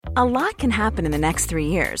A lot can happen in the next 3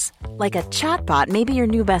 years. Like a chatbot may be your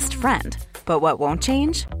new best friend. But what won't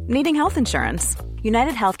change? Needing health insurance.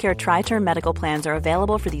 United Healthcare Tri-Term Medical Plans are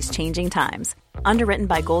available for these changing times. Underwritten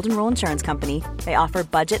by Golden Rule Insurance Company, they offer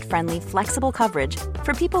budget-friendly, flexible coverage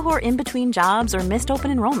for people who are in between jobs or missed open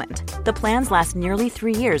enrollment. The plans last nearly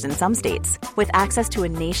 3 years in some states, with access to a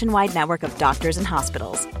nationwide network of doctors and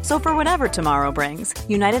hospitals. So for whatever tomorrow brings,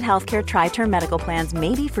 United Healthcare Tri-Term Medical Plans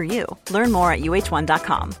may be for you. Learn more at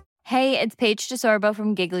uh1.com. Hey, it's Paige DeSorbo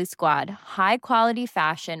from Giggly Squad. High quality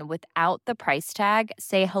fashion without the price tag.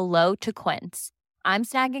 Say hello to Quince. I'm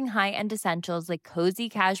snagging high-end essentials like cozy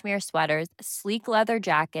cashmere sweaters, sleek leather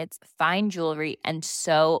jackets, fine jewelry, and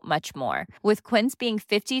so much more. With Quince being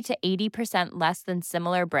 50 to 80% less than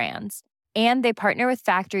similar brands. And they partner with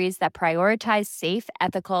factories that prioritize safe,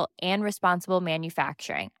 ethical, and responsible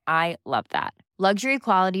manufacturing. I love that. Luxury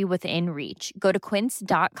quality within reach. Go to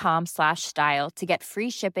quince.com/style to get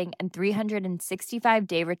free shipping and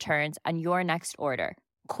 365-day returns on your next order.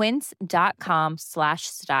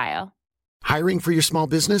 Quince.com/style. Hiring for your small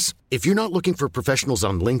business? If you're not looking for professionals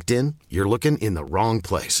on LinkedIn, you're looking in the wrong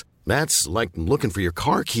place. That's like looking for your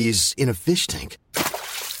car keys in a fish tank.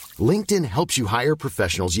 LinkedIn helps you hire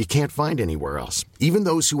professionals you can't find anywhere else, even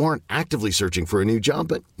those who aren't actively searching for a new job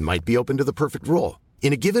but might be open to the perfect role.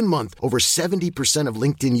 In a given month, over 70% of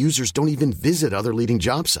LinkedIn users don't even visit other leading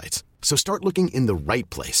job sites. So start looking in the right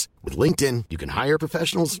place. With LinkedIn, you can hire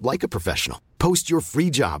professionals like a professional. Post your free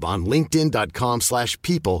job on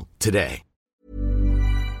linkedin.com/people today.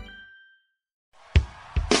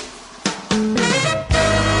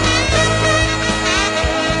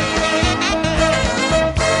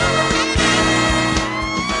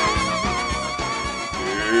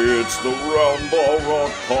 It's the Roundball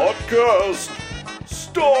Rock Podcast,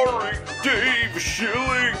 starring Dave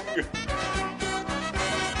Schilling,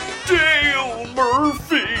 Dale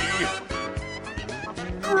Murphy,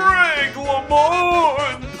 Greg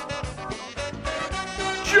Lamond,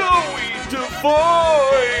 Joey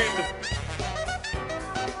Devine,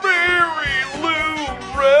 Mary Lou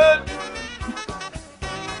Retton,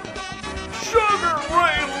 Sugar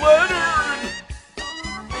Ray Leonard,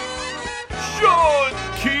 Sean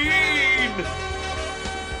Keane,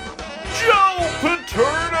 Joe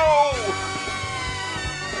Paterno,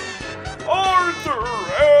 Arthur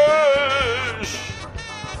Ashe,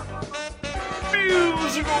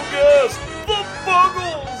 musical guest, The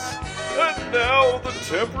Buggles, and now the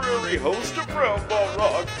temporary host of Roundball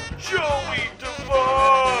Rock, Joey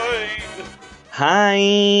Devine. Hi,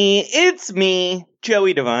 it's me,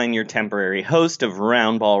 Joey Devine, your temporary host of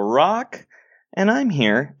Roundball Rock, and I'm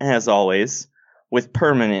here, as always, with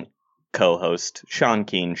permanent co-host Sean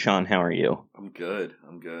Keane. Sean, how are you? I'm good.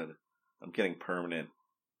 I'm getting permanent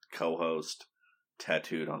co-host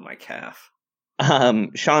tattooed on my calf.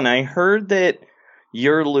 Sean, I heard that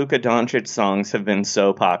your Luka Doncic songs have been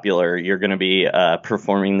so popular, you're going to be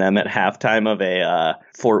performing them at halftime of a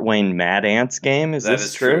Fort Wayne Mad Ants game. Is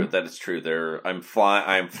this true? That is true. I'm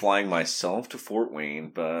flying myself to Fort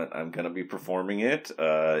Wayne, but I'm going to be performing it.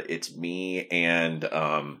 It's me and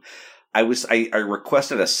I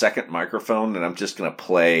requested a second microphone, and I'm just going to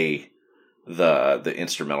play the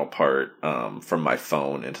instrumental part from my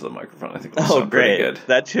phone into the microphone. I think that'll sound pretty good.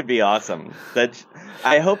 That should be awesome.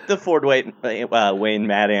 I hope the Fort Wayne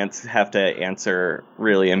Mad Ants have to answer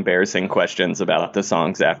really embarrassing questions about the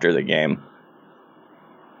songs after the game.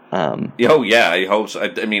 Oh yeah, I hope so.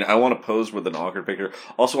 I mean, I want to pose with an awkward picture.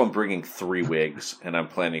 Also, I'm bringing 3 wigs, and I'm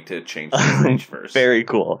planning to change the each first. Very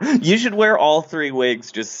cool. You should wear all 3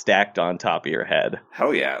 wigs just stacked on top of your head.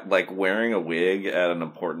 Hell yeah! Like wearing a wig at an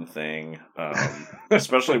important thing,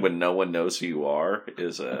 especially when no one knows who you are,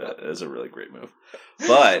 is a really great move.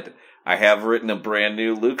 But I have written a brand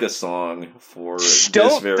new Luka song for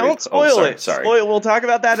Don't spoil it. Sorry. We'll talk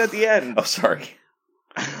about that at the end. Oh, sorry.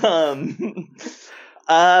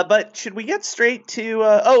 But should we get straight to...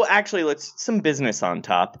 actually, let's some business on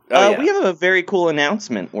top. Yeah. We have a very cool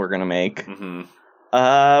announcement we're going to make. Mm-hmm.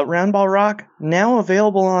 Roundball Rock, now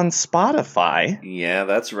available on Spotify. Yeah,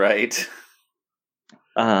 that's right.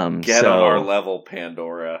 Get on our level,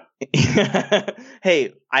 Pandora.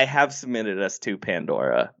 Hey, I have submitted us to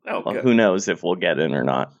Pandora. Oh, well, who knows if we'll get in or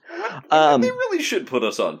not. They really should put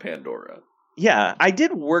us on Pandora. Yeah, I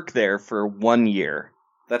did work there for 1 year.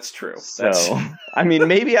 That's true. So, I mean,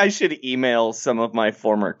 maybe I should email some of my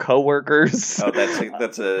former coworkers. Oh,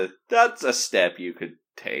 that's a step you could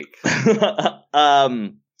take.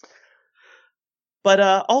 But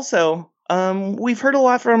also, we've heard a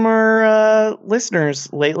lot from our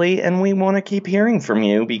listeners lately, and we want to keep hearing from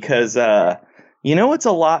you because, it's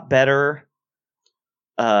a lot better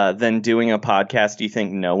than doing a podcast you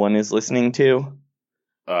think no one is listening to?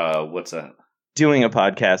 What's that? Doing a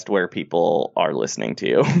podcast where people are listening to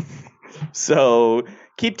you. So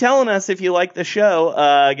keep telling us if you like the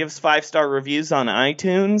show. Give us 5-star reviews on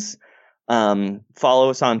iTunes. Follow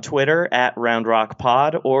us on Twitter at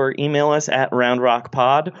RoundRockPod, or email us at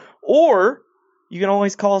RoundRockPod, or you can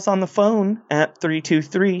always call us on the phone at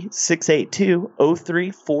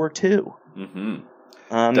 323-682-0342.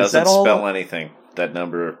 Mm-hmm. Doesn't spell anything. That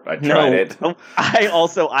number, I tried it.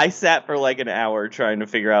 I sat for like an hour trying to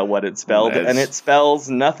figure out what it spelled, and it spells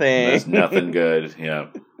nothing. There's nothing good, yeah.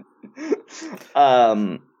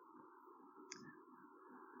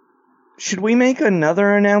 Should we make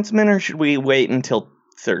another announcement, or should we wait until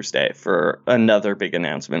Thursday for another big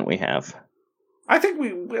announcement we have? I think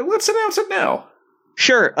let's announce it now.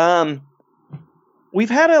 Sure. We've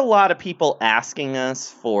had a lot of people asking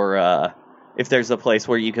us for if there's a place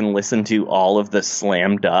where you can listen to all of the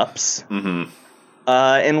Slammed Ups. Mm-hmm.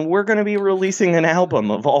 And we're going to be releasing an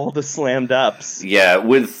album of all the Slammed Ups. Yeah,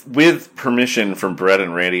 with permission from Brett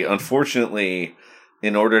and Randy. Unfortunately,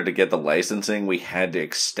 in order to get the licensing, we had to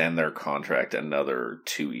extend their contract another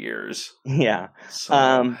 2 years. Yeah.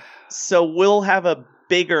 So we'll have a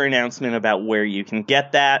bigger announcement about where you can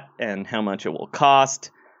get that and how much it will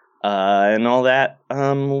cost and all that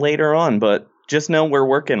later on. But just know we're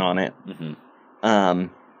working on it. Mm-hmm.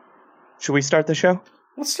 Should we start the show?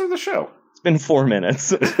 Let's start the show. It's been 4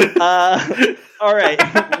 minutes. All right.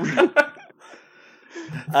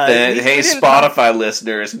 Hey, Spotify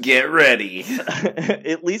listeners, get ready.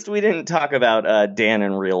 At least we didn't talk about Dan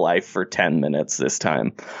in real life for 10 minutes this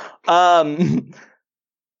time.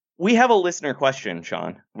 We have a listener question,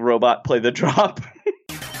 Sean. Robot, play the drop.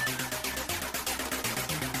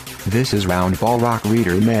 This is Roundball Rock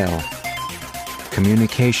Reader Mail.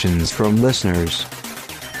 Communications from listeners.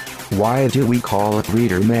 Why do we call it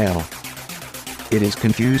Reader Mail? It is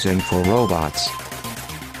confusing for robots.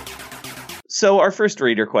 So our first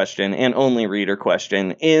reader question, and only reader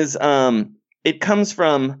question, is it comes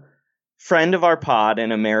from friend of our pod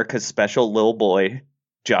and America's special little boy,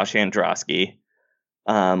 Josh Androsky.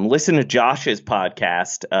 Listen to Josh's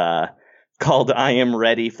podcast called I Am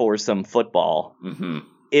Ready for Some Football. Mm-hmm.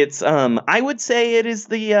 It's I would say it is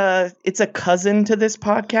it's a cousin to this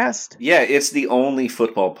podcast. Yeah, it's the only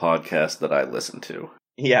football podcast that I listen to.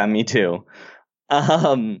 Yeah, me too.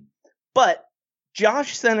 But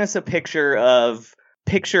Josh sent us a picture of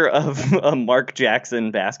a Mark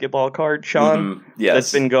Jackson basketball card, Sean. Mm-hmm. Yes.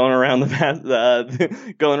 That's been going around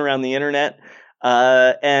the internet.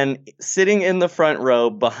 And sitting in the front row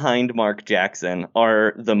behind Mark Jackson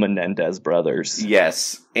are the Menendez brothers.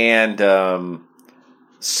 Yes, and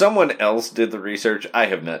someone else did the research. I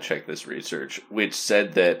have not checked this research, which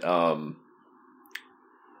said that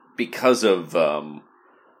because of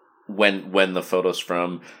when the photo's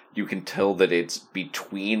from, you can tell that it's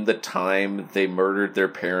between the time they murdered their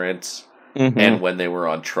parents and when they were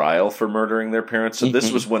on trial for murdering their parents. So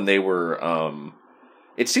this was when they were,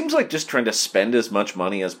 it seems like just trying to spend as much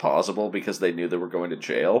money as possible because they knew they were going to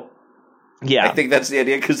jail. Yeah. I think that's the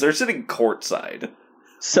idea, because they're sitting courtside.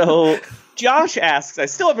 So Josh asks, I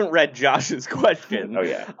still haven't read Josh's question. Oh,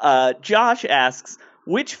 yeah. Josh asks,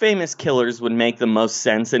 which famous killers would make the most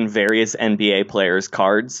sense in various NBA players'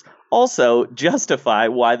 cards? Also, justify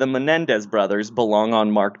why the Menendez brothers belong on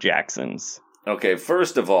Mark Jackson's. Okay,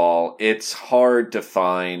 first of all, it's hard to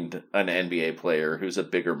find an NBA player who's a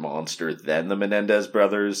bigger monster than the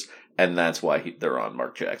brothers, and that's why they're on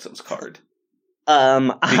Mark Jackson's card.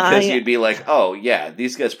 Because you'd be like, oh, yeah,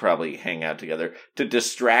 these guys probably hang out together. To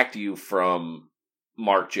distract you from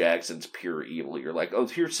Mark Jackson's pure evil, you're like, oh,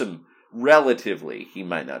 here's some relatively, he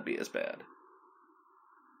might not be as bad.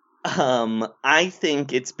 I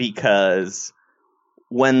think it's because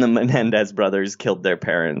when the Menendez brothers killed their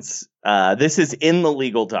parents, this is in the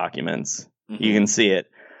legal documents. Mm-hmm. You can see it.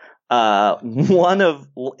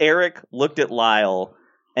 Eric looked at Lyle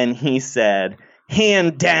and he said,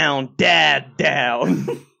 "Hand down, dad down."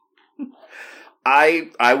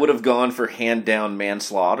 I would have gone for hand down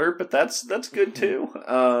manslaughter, but that's good too.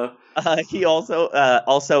 He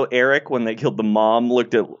also Eric, when they killed the mom,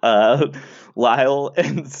 looked at Lyle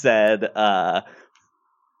and said,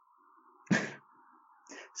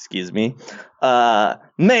 excuse me,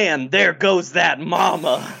 man, there goes that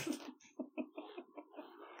mama.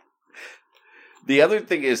 The other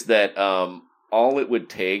thing is that all it would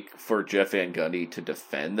take for Jeff Van Gundy to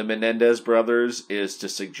defend the Menendez brothers is to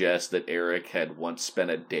suggest that Eric had once spent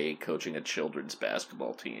a day coaching a children's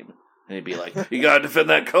basketball team. And he'd be like, you gotta defend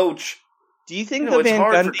that coach. Do you think it's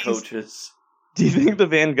hard for coaches. Do you think the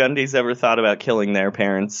Van Gundys ever thought about killing their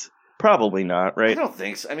parents Probably not, I right? don't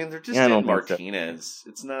think so. I mean, they're just Yeah, I in don't think so. Martinez.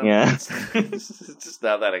 It's not. Yeah. It's just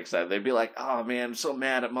not that exciting. They'd be like, "Oh man, I'm so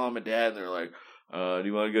mad at mom and dad." And they're like, "Do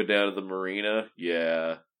you want to go down to the marina?"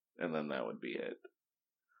 Yeah, and then that would be it.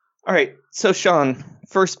 All right. So, Sean,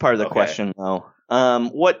 first part of the Okay. question, though.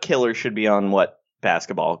 What killer should be on what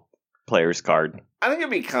basketball player's card? I think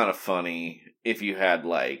it'd be kind of funny if you had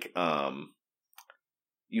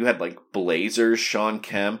Blazers, Sean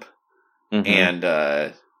Kemp, Mhm.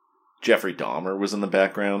 and Jeffrey Dahmer was in the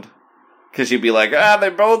background. Because you'd be like,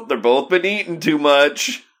 they're both been eating too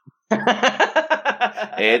much.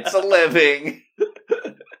 It's a living.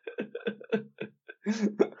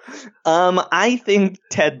 I think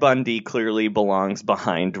Ted Bundy clearly belongs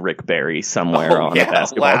behind Rick Barry somewhere on a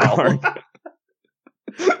basketball card.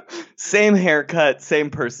 Same haircut, same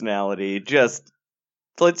personality.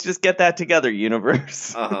 Let's just get that together,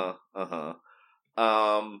 universe.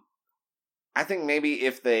 I think maybe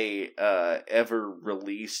if they ever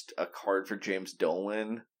released a card for James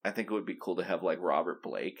Dolan, I think it would be cool to have like Robert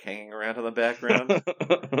Blake hanging around in the background.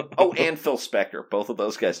 Oh, and Phil Spector. Both of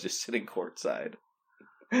those guys just sitting courtside.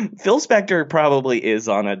 Phil Spector probably is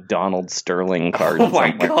on a Donald Sterling card. Oh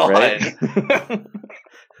my somewhere, God. right?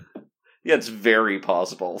 Yeah, it's very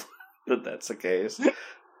possible that that's the case.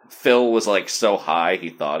 Phil was like so high he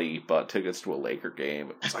thought he bought tickets to a Laker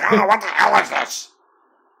game. It's like, what the hell is this?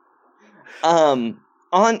 On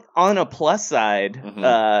a plus side,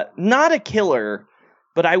 not a killer,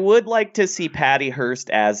 but I would like to see Patty Hearst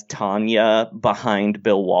as Tanya behind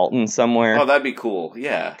Bill Walton somewhere. Oh, that'd be cool.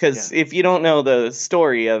 Yeah. Because if you don't know the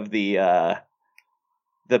story of the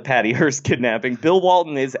Patty Hearst kidnapping, Bill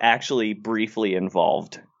Walton is actually briefly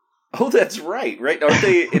involved. Oh, that's right. Aren't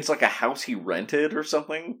they? It's like a house he rented or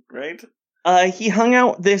something, right? He hung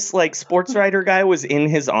out. This like sports writer guy was in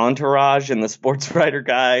his entourage, and the sports writer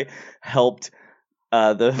guy helped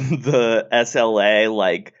the SLA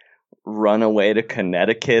like run away to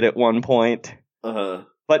Connecticut at one point.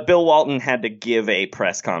 But Bill Walton had to give a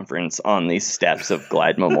press conference on the steps of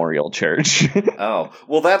Glide Memorial Church. Oh,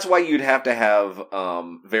 well, that's why you'd have to have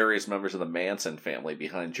various members of the Manson family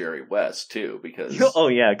behind Jerry West too, because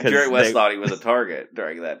Jerry West thought he was a target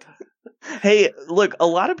during that time. Hey, look, a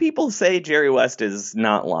lot of people say Jerry West is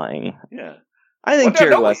not lying. Yeah. I think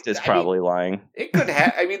Jerry West is probably lying. It could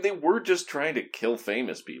have. I mean, they were just trying to kill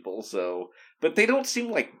famous people, but they don't seem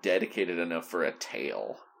like dedicated enough for a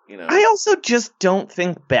tale. You know? I also just don't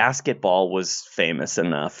think basketball was famous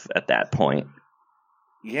enough at that point.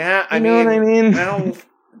 Yeah, I mean, what I mean? Well,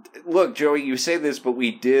 look, Joey, you say this, but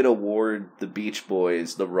we did award the Beach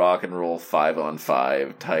Boys the Rock and Roll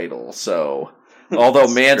 5-on-5 title, so although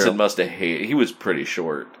Manson must have hated, he was pretty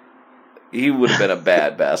short. He would have been a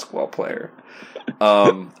bad basketball player.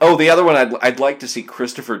 The other one, I'd like to see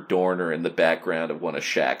Christopher Dorner in the background of one of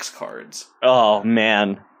Shaq's cards. Oh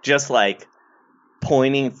man, just like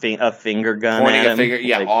pointing a finger gun at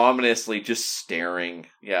him. Ominously, just staring.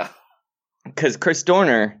 Yeah, because Chris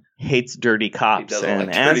Dorner hates dirty cops, and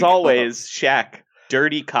like as always, Shaq,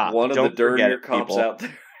 dirty cop. One of the dirtier cops out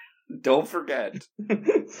there. Don't forget.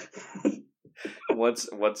 What's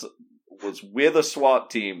was with a SWAT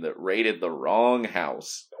team that raided the wrong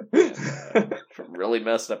house. And, really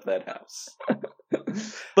messed up that house.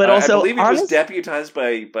 But also, I believe he was deputized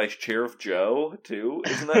by Sheriff Joe, too.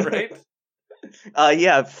 Isn't that right?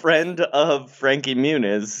 Yeah, friend of Frankie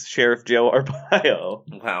Muniz, Sheriff Joe Arpaio.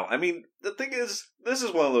 Wow. I mean, the thing is, this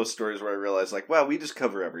is one of those stories where I realized, like, wow, we just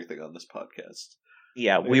cover everything on this podcast.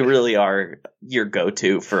 Yeah, we really are your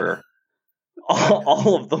go-to for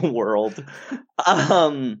all of the world.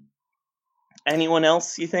 Anyone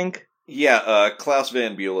else, you think? Yeah, Klaus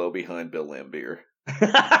Van Bulow behind Bill Laimbeer.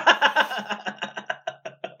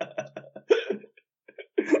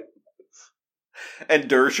 And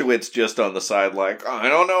Dershowitz just on the side like, I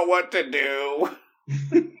don't know what to do.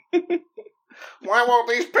 Why won't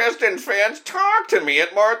these Pistons fans talk to me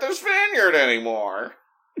at Martha's Vineyard anymore?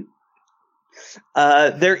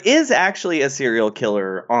 There is actually a serial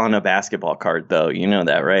killer on a basketball card, though. You know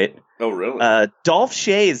that, right? Oh, really? Dolph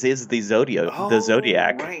Schayes is the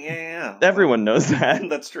Zodiac. Right, yeah. Everyone knows that.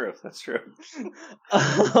 That's true.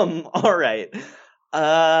 All right.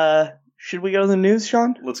 Should we go to the news,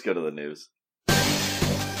 Sean? Let's go to the news.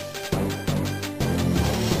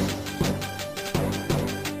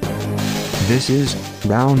 This is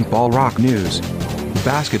Round Ball Rock News.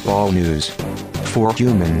 Basketball news. For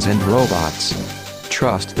humans and robots.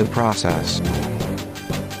 Trust the process.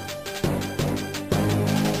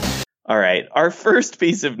 All right. Our first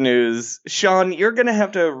piece of news. Sean, you're going to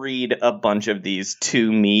have to read a bunch of these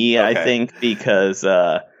to me, okay. I think, because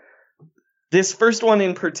This first one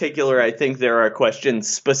in particular, I think there are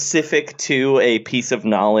questions specific to a piece of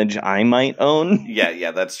knowledge I might own.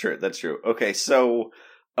 Yeah, that's true. That's true. Okay, so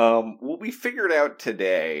what we figured out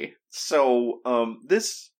today. So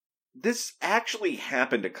this actually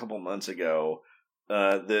happened a couple months ago.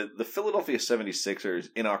 The Philadelphia 76ers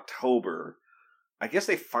in October, I guess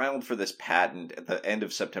they filed for this patent at the end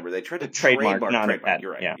of September. They tried to trademark.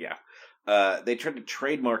 You're right. Yeah. They tried to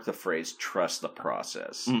trademark the phrase "trust the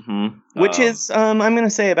process," which is, I'm going to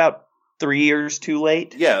say, about 3 years too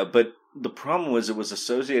late. Yeah, but the problem was it was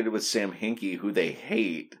associated with Sam Hinkie, who they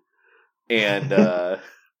hate, and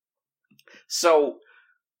so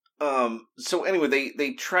anyway,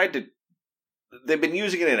 they tried to. They've been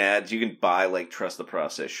using it in ads. You can buy "Trust the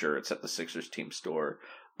Process" shirts at the Sixers team store.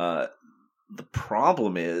 The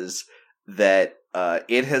problem is that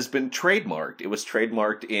it has been trademarked. It was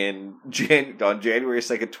trademarked on January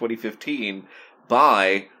 2nd, 2015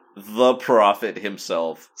 by the Prophet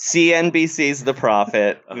himself. CNBC's The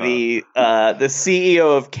Prophet, the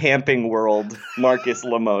CEO of Camping World, Marcus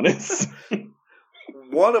Lemonis.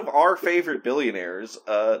 One of our favorite billionaires.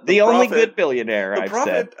 The only good billionaire, I've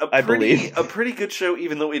said, I believe. A pretty good show,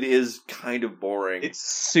 even though it is kind of boring. It's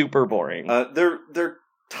super boring. Their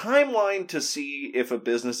timeline to see if a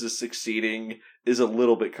business is succeeding is a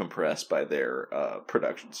little bit compressed by their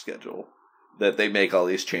production schedule. That they make all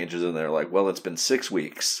these changes and they're like, well, it's been 6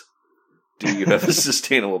 weeks. Do you have a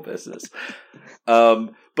sustainable business?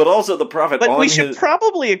 But also the Prophet. But we should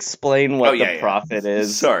probably explain what the Prophet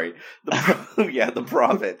is. Sorry, the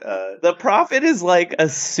Prophet. The Prophet is like a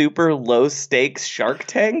super low stakes Shark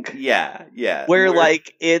Tank. Yeah. Where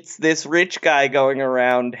it's this rich guy going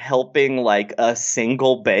around helping like a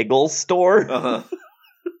single bagel store.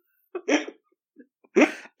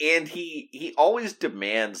 And he always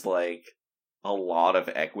demands like a lot of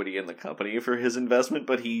equity in the company for his investment,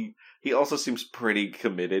 but he also seems pretty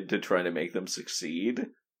committed to trying to make them succeed.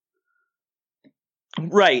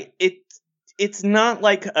 Right. It's not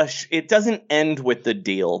like it doesn't end with the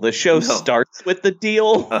deal. The show starts with the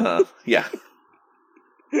deal. Yeah.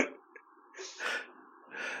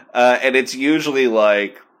 And it's usually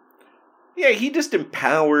like, yeah, he just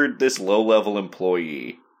empowered this low-level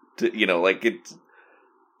employee to, it's...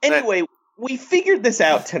 Anyway, we figured this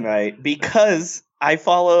out tonight because I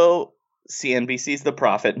follow CNBC's The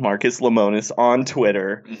Prophet, Marcus Lemonis, on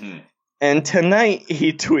Twitter. Mm-hmm. And tonight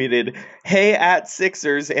he tweeted, "Hey, at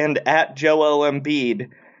Sixers and at Joel Embiid,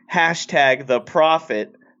 hashtag The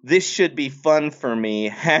Prophet. This should be fun for me.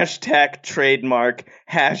 Hashtag trademark.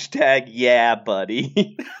 Hashtag yeah,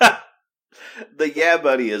 buddy." The yeah,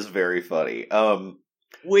 buddy is very funny.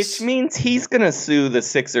 Which means he's going to sue the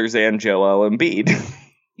Sixers and Joel Embiid.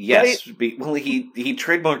 Yes, right? Well, he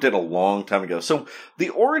trademarked it a long time ago. So the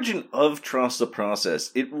origin of Trust the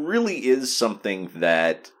Process, it really is something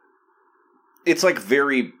that it's like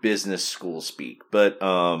very business school speak. But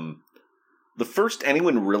the first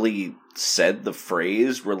anyone really said the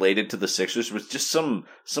phrase related to the Sixers was just some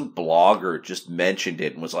blogger just mentioned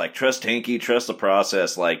it and was like, "Trust Hinkie, trust the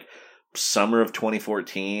process," like summer of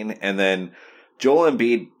 2014, and then Joel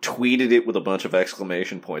Embiid tweeted it with a bunch of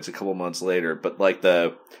exclamation points a couple months later, but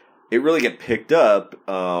it really got picked up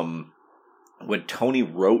when Tony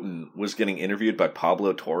Roten was getting interviewed by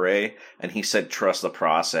Pablo Torre, and he said "trust the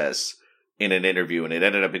process" in an interview, and it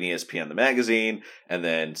ended up in ESPN the magazine, and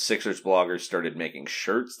then Sixers bloggers started making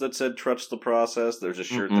shirts that said "trust the process." There's a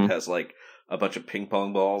shirt that has like a bunch of ping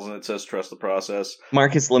pong balls and it says "trust the process."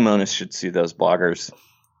 Marcus Lemonis should sue those bloggers.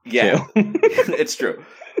 Yeah, it's true.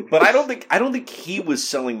 But I don't think he was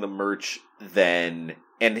selling the merch then,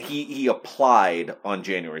 and he applied on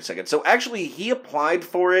January 2nd. So actually, he applied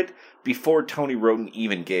for it before Tony Roten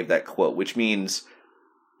even gave that quote, which means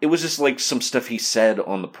it was just like some stuff he said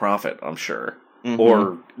on The Prophet, I'm sure. Mm-hmm.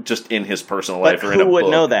 Or just in his personal life or in a book. Who would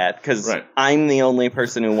know that? Because I'm the only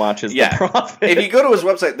person who watches The Prophet. If you go to his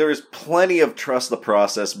website, there is plenty of Trust the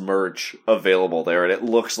Process merch available there, and it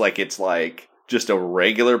looks like it's like just a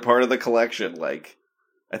regular part of the collection. Like,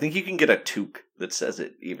 I think you can get a toque that says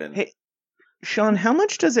it even. Hey, Sean, how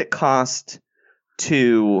much does it cost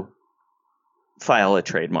to file a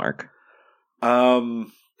trademark?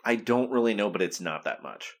 I don't really know, but it's not that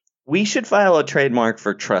much. We should file a trademark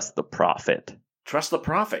for Trust the Prophet. Trust the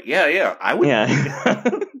Prophet. Yeah. I would. Yeah.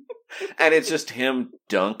 And it's just him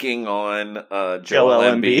dunking on Joel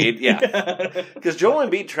Embiid. Yeah. Because Joel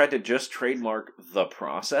Embiid tried to just trademark The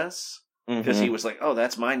Process. Because he was like, "Oh,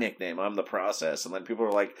 that's my nickname. I'm The Process." And then people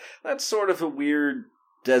were like, "That's sort of a weird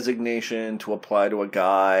designation to apply to a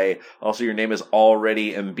guy. Also, your name is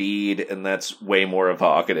already Embiid, and that's way more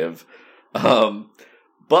evocative."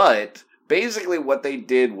 But basically what they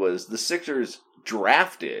did was the Sixers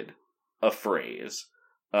drafted a phrase,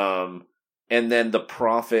 and then the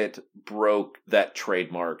Prophet broke that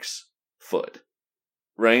trademark's foot.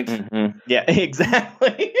 Right? Mm-hmm. Yeah,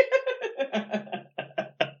 exactly.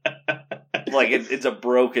 Like it's a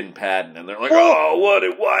broken patent, and they're like, "Oh,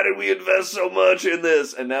 why did we invest so much in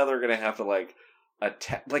this?" And now they're gonna have to like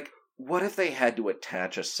attach. Like, what if they had to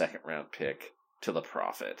attach a second round pick to the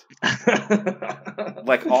Prophet?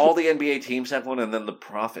 Like all the NBA teams have one, and then the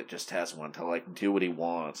Prophet just has one to like do what he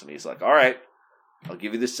wants, and he's like, "All right, I'll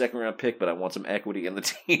give you this second round pick, but I want some equity in the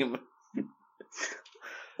team."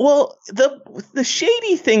 Well, the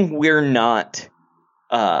shady thing we're not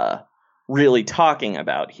really talking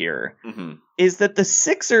about here is that the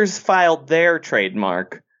Sixers filed their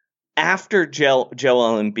trademark after Joel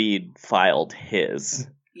Embiid filed his.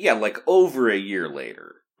 Yeah, like over a year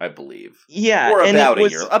later, I believe. Yeah, or and about it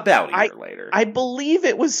was, a year. About a year later. I believe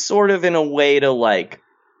it was sort of in a way to like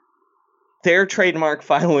their trademark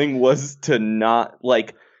filing was to not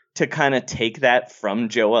like to kind of take that from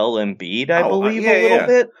Joel Embiid, I believe, a little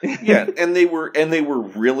bit. Yeah, and they were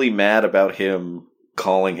really mad about him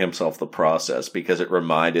calling himself the Process because it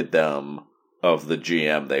reminded them of the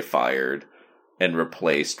GM they fired and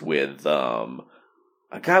replaced with a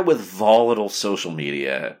guy with volatile social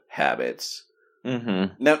media habits.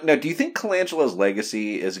 Mm-hmm. Now, do you think Colangelo's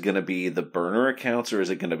legacy is going to be the burner accounts, or is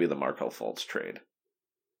it going to be the Markelle Fultz trade?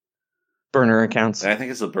 Burner accounts. I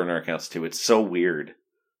think it's the burner accounts too. It's so weird.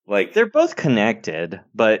 Like they're both connected,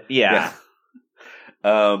 but yeah.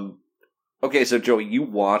 Okay, so Joey, you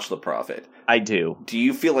watch The Prophet. I do. Do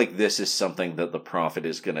you feel like this is something that The Prophet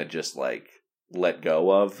is going to just like let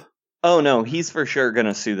go of? Oh no, he's for sure going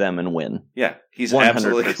to sue them and win. Yeah, he's 100%.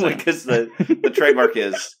 absolutely, because the trademark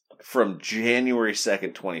is from January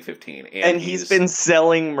 2nd, 2015. And he's been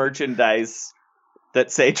selling merchandise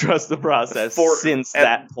that say trust the process since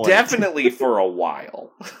that point. Definitely for a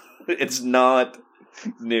while. It's not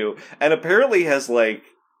new. And apparently has like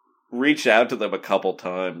reached out to them a couple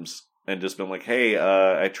times and just been like, hey,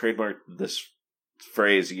 I trademarked this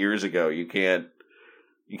phrase years ago. You can't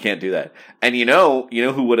do that. And you know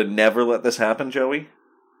who would have never let this happen, Joey?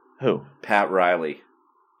 Who? Pat Riley.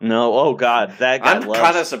 No, oh god, that guy. I'm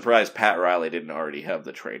kind of surprised Pat Riley didn't already have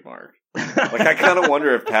the trademark. Like, I kind of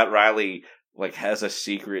wonder if Pat Riley like has a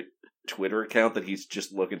secret Twitter account that he's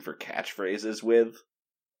just looking for catchphrases with.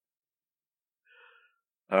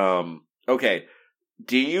 Okay.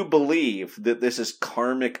 Do you believe that this is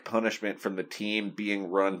karmic punishment from the team being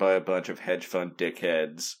run by a bunch of hedge fund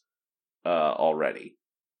dickheads already?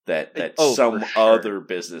 That some other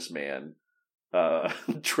businessman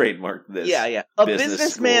trademarked this. Yeah. A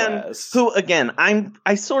businessman who, again,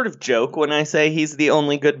 I sort of joke when I say he's the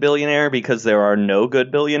only good billionaire because there are no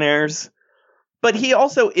good billionaires. But he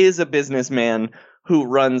also is a businessman who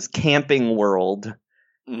runs Camping World.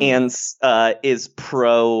 And is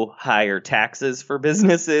pro higher taxes for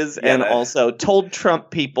businesses, and also told Trump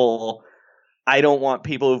people, I don't want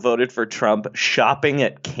people who voted for Trump shopping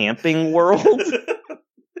at Camping World.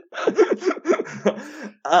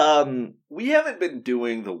 We haven't been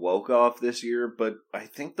doing the woke off this year, but I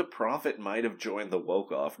think the Prophet might have joined the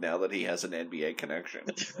woke off now that he has an NBA connection.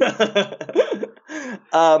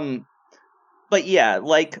 But yeah,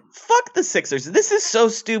 like, fuck the Sixers. This is so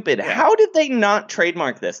stupid. Yeah. How did they not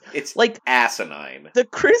trademark this? It's like asinine. The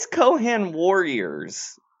Chris Cohan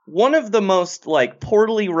Warriors, one of the most like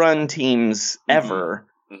poorly run teams ever,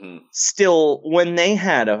 still, when they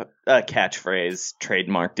had a catchphrase,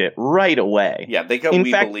 trademarked it right away. Yeah, they go. In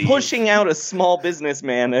fact, pushing out a small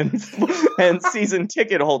businessman and season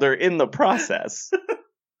ticket holder in the process.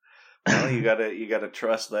 Well, you gotta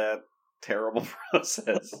trust that terrible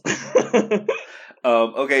process.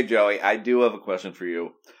 Okay, Joey, I do have a question for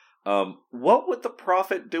you. What would the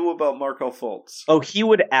Prophet do about Markelle Fultz? Oh, he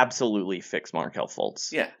would absolutely fix Markelle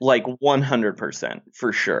Fultz. Yeah. Like 100%,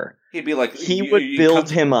 for sure. He'd be like... He would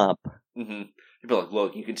build him up. Mm-hmm. He'd be like,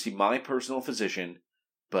 look, you can see my personal physician,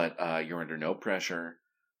 but you're under no pressure,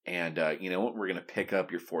 and you know what? We're going to pick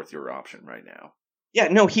up your fourth-year option right now. Yeah,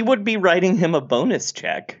 no, he would be writing him a bonus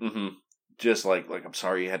check. Mm-hmm. Just like, I'm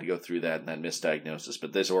sorry you had to go through that and that misdiagnosis,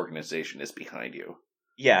 but this organization is behind you.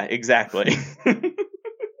 Yeah, exactly.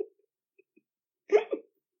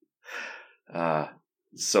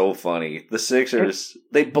 So funny. The Sixers,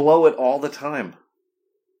 they blow it all the time.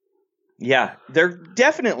 Yeah, they're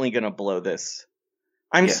definitely going to blow this.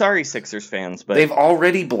 I'm sorry, Sixers fans, but... They've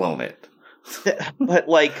already blown it. But,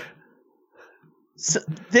 like,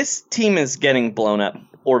 this team is getting blown up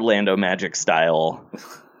Orlando Magic style...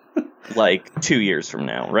 like 2 years from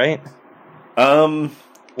now, right?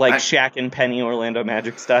 Like Shaq and Penny Orlando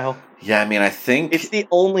Magic style. Yeah, I mean, I think it's the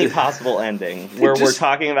only possible ending where we're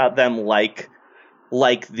talking about them like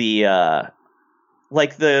the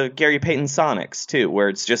Gary Payton Sonics too, where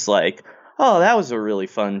it's just like, oh, that was a really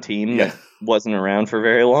fun team that wasn't around for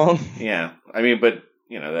very long. Yeah, I mean, but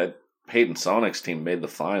that Payton Sonics team made the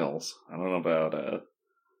finals. I don't know about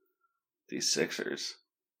these Sixers.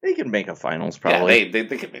 They can make a finals probably. Yeah,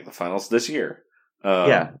 they can make the finals this year.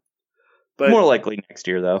 But more likely next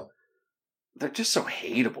year, though. They're just so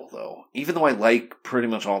hateable, though. Even though I like pretty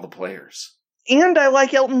much all the players. And I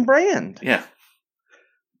like Elton Brand. Yeah.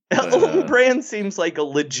 Elton Brand seems like a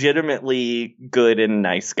legitimately good and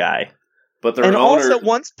nice guy. But also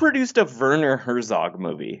once produced a Werner Herzog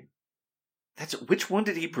movie. Which one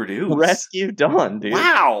did he produce? Rescue Dawn, dude.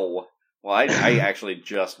 Wow! Well, I actually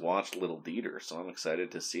just watched Little Dieter, so I'm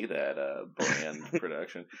excited to see that Brand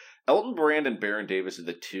production. Elton Brand and Baron Davis are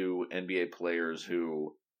the two NBA players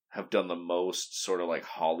who have done the most sort of like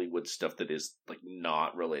Hollywood stuff that is like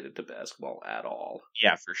not related to basketball at all.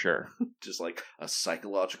 Yeah, for sure. Just like a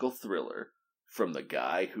psychological thriller from the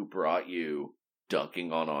guy who brought you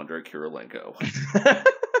Dunking on Andrei Kirilenko.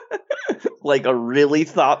 Like a really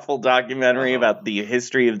thoughtful documentary about the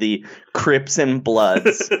history of the Crips and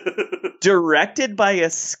Bloods. Directed by a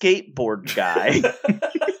skateboard guy.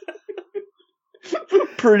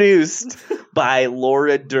 Produced by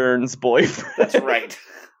Laura Dern's boyfriend. That's right.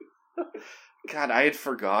 God, I had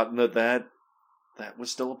forgotten that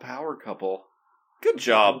was still a power couple. Good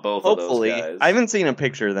job, both Hopefully. of those guys. I haven't seen a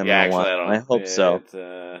picture of them in a while. I hope so.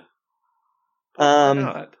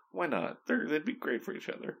 Why not? They'd be great for each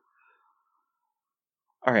other.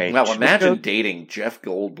 All right. Now imagine dating Jeff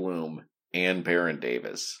Goldblum and Baron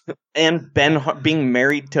Davis. And being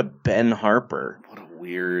married to Ben Harper. What a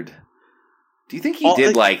weird... Do you think he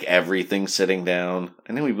did like everything sitting down?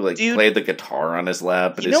 I know he played the guitar on his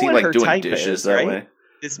lap, but is he like doing dishes that way?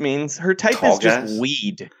 This means her type is just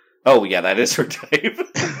weed. Oh yeah, that is her type.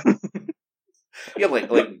 Yeah,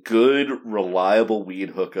 like good, reliable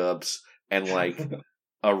weed hookups and like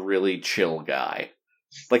a really chill guy.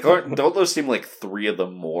 Like, don't those seem like three of the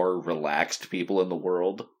more relaxed people in the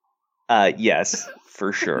world? Yes,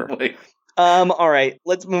 for sure. All right,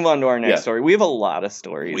 let's move on to our next story. We have a lot of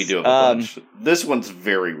stories. We do have a bunch. This one's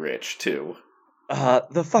very rich, too.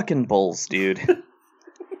 The fucking Bulls, dude.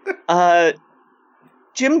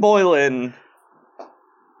 Jim Boylan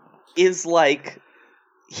is like...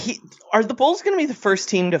 Are the Bulls going to be the first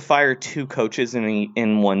team to fire two coaches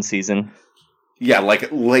in one season? Yeah, I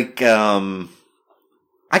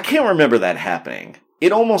can't remember that happening.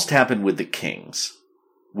 It almost happened with the Kings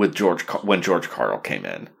with when George Karl came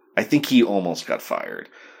in. I think he almost got fired.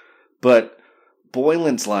 But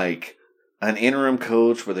Boylan's like an interim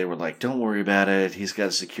coach where they were like, don't worry about it. He's got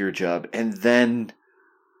a secure job. And then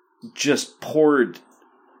just poured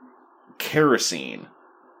kerosene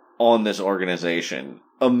on this organization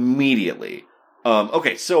immediately.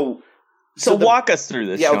 Okay, so walk us through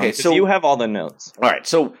this. Yeah, okay. So you have all the notes. All right.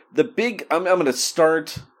 So the big, I'm going to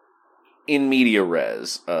start in media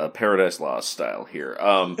res, Paradise Lost style here.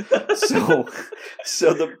 So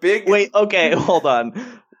the big. Wait. Okay. Hold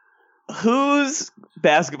on. Whose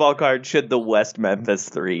basketball card should the West Memphis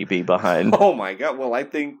 3 be behind? Oh my God. Well, I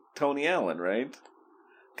think Tony Allen, right?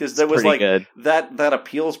 Because there was good. that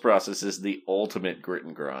appeals process is the ultimate grit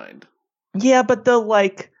and grind. Yeah, but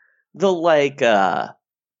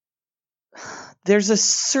there's a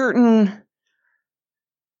certain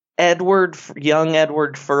young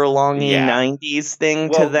Edward Furlongy 90s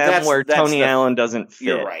thing to them where Tony Allen doesn't fit.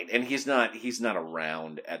 You're right, and he's not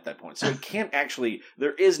around at that point, so he can't actually.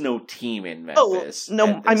 There is no team in Memphis. Oh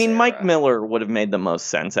no, I mean Mike Miller would have made the most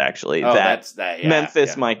sense actually. Oh, that's that. Yeah,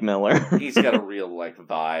 Memphis, yeah. Mike Miller. He's got a real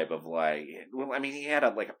vibe of Well, I mean, he had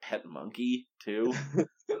a pet monkey too.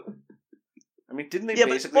 I mean, didn't they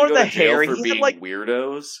basically go to jail for being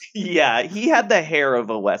weirdos? Yeah, he had the hair of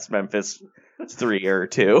a West Memphis 3 or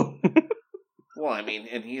 2. Well, I mean,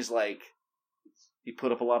 and he's he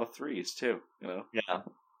put up a lot of threes too, you know? Yeah.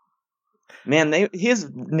 Man, his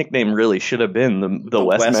nickname really should have been the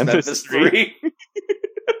West Memphis 3.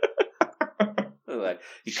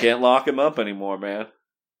 You can't lock him up anymore, man.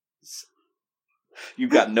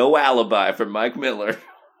 You've got no alibi for Mike Miller.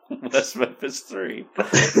 West Memphis 3.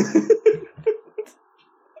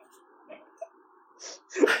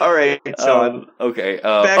 All right, Sean. Okay.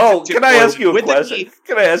 Can I ask you a question?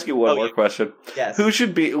 Can I ask you one more question? Yes.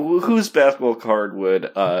 Whose basketball card would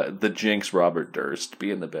the Jinx Robert Durst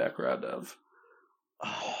be in the background of?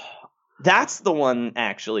 That's the one,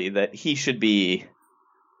 actually, that he should be.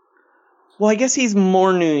 Well, I guess he's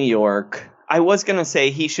more New York. I was going to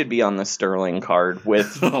say he should be on the Sterling card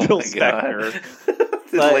with Bill Spector.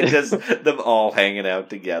 But... like just them all hanging out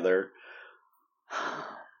together.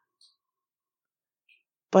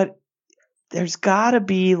 But there's got to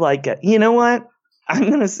be like you know what? I'm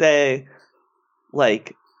going to say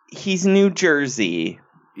like he's New Jersey,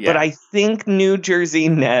 but I think New Jersey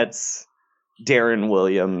Nets Darren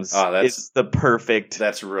Williams is the perfect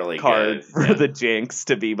that's really card good. for the Jinx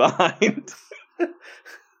to be behind.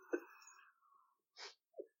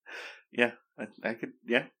 I could.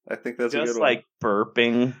 Yeah, I think that's just a good like one.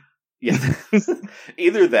 burping. Yeah,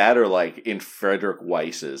 either that or like in Frederick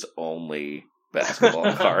Weiss's only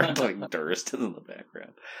basketball card, like Durst in the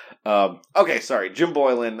background. Okay, sorry, Jim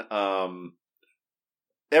Boylen.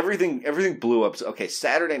 Everything blew up. Okay,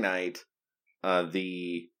 Saturday night,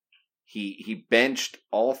 he benched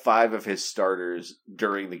all 5 of his starters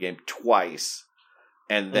during the game twice,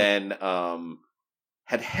 and then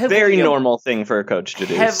had heavily very normal thing for a coach to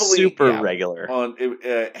do. Super regular.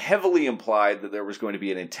 Heavily implied that there was going to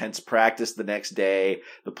be an intense practice the next day.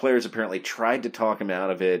 The players apparently tried to talk him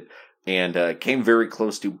out of it and came very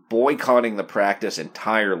close to boycotting the practice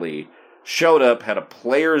entirely. Showed up, had a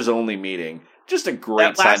players-only meeting. Just a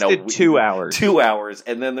great that sign. Lasted 2 hours. 2 hours,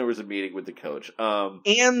 and then there was a meeting with the coach.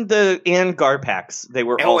 And Garpax. They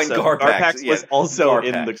were also Garpax was also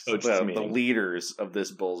in the coach's meeting. The leaders of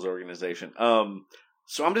this Bulls organization.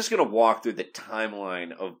 So I'm just going to walk through the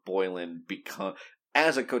timeline of Boylen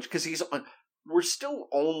as a coach, because we're still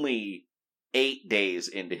only 8 days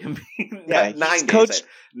into him being 9 days coached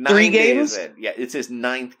in. 3 games? In. Yeah, it's his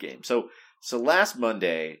 9th game. So last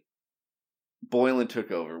Monday, Boylen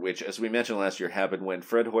took over, which, as we mentioned last year, happened when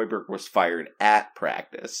Fred Hoiberg was fired at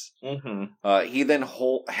practice. Mm-hmm. He then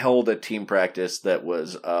held a team practice that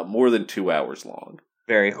was more than 2 hours long.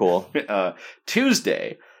 Very cool.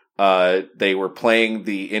 Tuesday, they were playing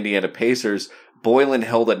the Indiana Pacers. Boylen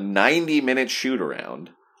held a 90-minute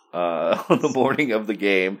shoot-around on the morning of the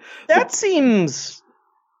game. That seems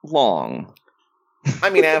long.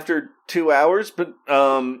 I mean, after 2 hours, but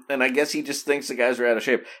and I guess he just thinks the guys are out of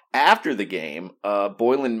shape. After the game,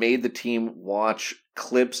 Boylen made the team watch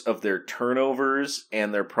clips of their turnovers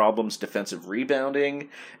and their problems defensive rebounding,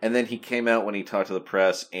 and then he came out when he talked to the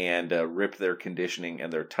press and ripped their conditioning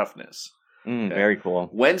and their toughness. Okay. Very cool.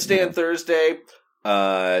 Wednesday and Thursday,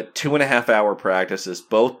 2.5 hour practices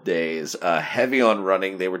both days, heavy on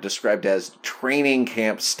running. They were described as training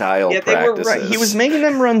camp style practices. Were right. He was making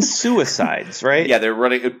them run suicides, right? Yeah, they're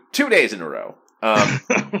running 2 days in a row.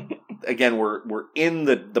 Again, we're in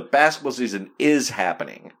the basketball season is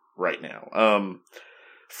happening right now.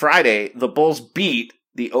 Friday, the Bulls beat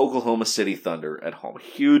the Oklahoma City Thunder at home.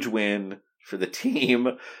 Huge win for the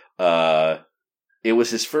team. It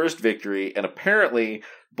was his first victory, and apparently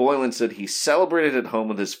Boylen said he celebrated at home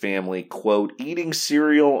with his family, quote, eating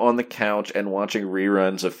cereal on the couch and watching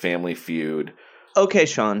reruns of Family Feud. Okay,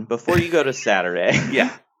 Sean, before you go to Saturday,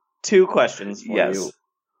 yeah, 2 questions for you.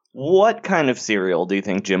 What kind of cereal do you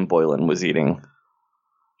think Jim Boylen was eating?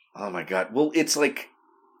 Oh my God. Well,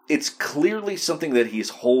 it's clearly something that he's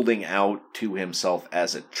holding out to himself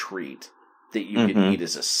as a treat that you can eat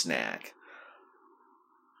as a snack.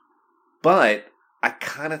 But I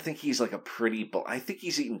kind of think he's like I think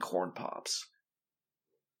he's eating Corn Pops.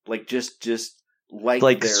 Like just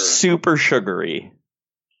like super sugary.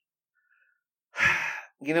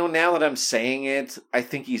 You know, now that I'm saying it, I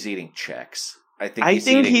think he's eating Chex. I think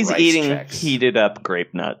he's eating Chex. Heated up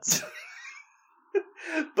grape nuts.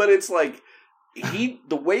 But it's like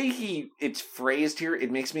the way it's phrased here,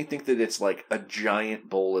 it makes me think that it's like a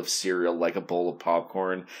giant bowl of cereal, like a bowl of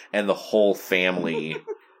popcorn, and the whole family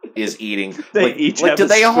is eating. Do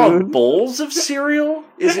they all have bowls of cereal?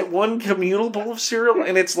 Is it one communal bowl of cereal?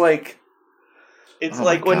 And it's like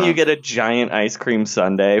like when you get a giant ice cream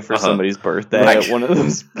sundae for somebody's birthday at one of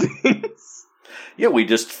those things. Yeah, we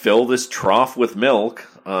just fill this trough with milk,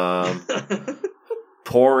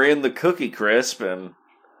 pour in the Cookie Crisp, and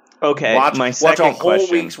watch a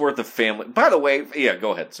whole week's worth of Family. By the way, yeah,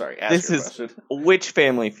 go ahead. Sorry, ask your question. Which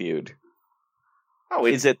Family Feud? Oh,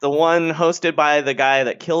 is it the one hosted by the guy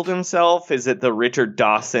that killed himself? Is it the Richard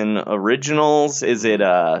Dawson Originals? Is it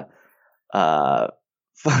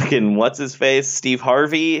fucking what's his face, Steve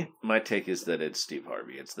Harvey? My take is that it's Steve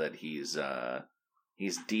Harvey. It's that he's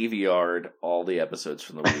DVR'd all the episodes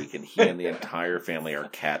from the week, and he and the entire family are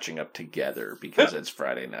catching up together because it's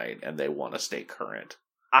Friday night and they want to stay current.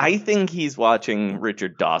 I think he's watching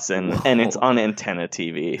Richard Dawson, and it's on Antenna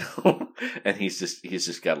TV. And he's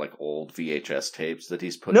just got like old VHS tapes that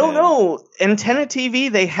he's put. No, Antenna TV.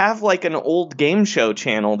 They have like an old game show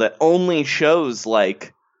channel that only shows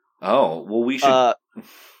like. Oh well, we should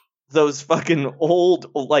those fucking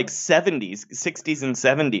old, like, 60s and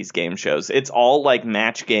 70s game shows. It's all like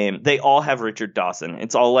Match Game. They all have Richard Dawson.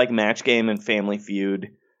 It's all like Match Game and Family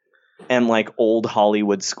Feud and like old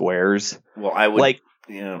Hollywood squares. Well, I would like,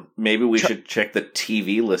 yeah, maybe we should check the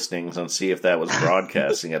TV listings and see if that was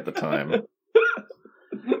broadcasting at the time.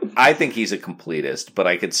 I think he's a completist, but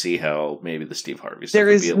I could see how maybe the Steve Harvey stuff there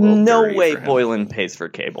would is be a little no dirty way for him. Boylan pays for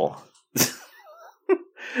cable.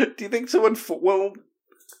 Do you think someone... Well,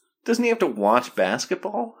 doesn't he have to watch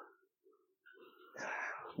basketball?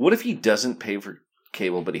 What if he doesn't pay for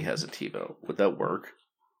cable, but he has a TiVo? Would that work?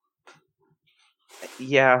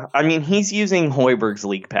 Yeah, I mean, he's using Hoiberg's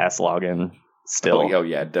League Pass login still. Oh,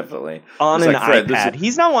 yeah, definitely. On It's an like, Fred, iPad.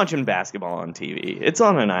 He's not watching basketball on TV. It's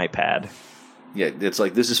on an iPad. Yeah, it's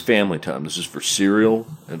like, this is family time. This is for cereal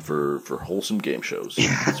and for wholesome game shows.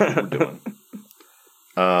 That's what we're doing.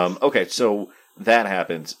 Okay, so that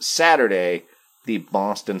happens. Saturday, the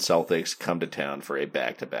Boston Celtics come to town for a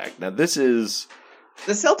back-to-back. Now, this is...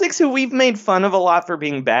 The Celtics, who we've made fun of a lot for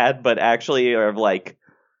being bad, but actually are, like,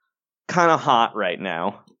 kind of hot right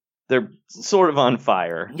now. They're sort of on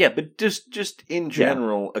fire. Yeah, but just in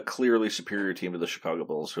general, a clearly superior team to the Chicago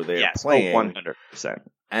Bulls, who they are Yes, playing 100%.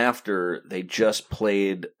 after they just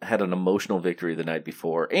had an emotional victory the night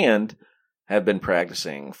before, and have been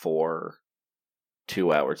practicing for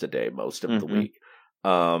 2 hours a day most of the week.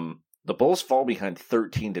 The Bulls fall behind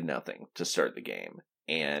 13-0 to start the game,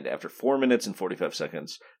 and after 4 minutes and 45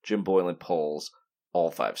 seconds, Jim Boylan pulls all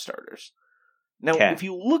 5 starters. Now, if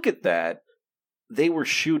you look at that, they were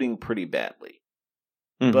shooting pretty badly,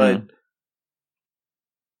 but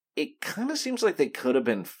it kind of seems like they could have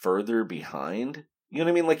been further behind. You know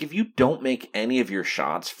what I mean? Like, if you don't make any of your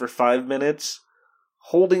shots for 5 minutes,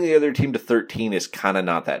 holding the other team to 13 is kind of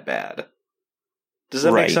not that bad. Does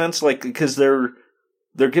that make sense? Like, because they're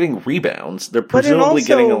getting rebounds. They're presumably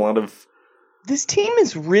getting a lot of... This team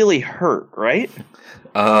is really hurt, right?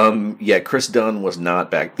 Yeah, Chris Dunn was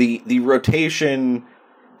not back. The rotation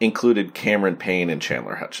included Cameron Payne and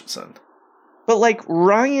Chandler Hutchinson. But, like,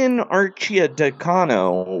 Ryan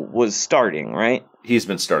Arcidiacono was starting, right? He's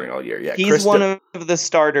been starting all year, yeah. He's one of the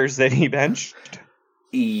starters that he benched?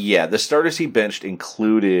 Yeah, the starters he benched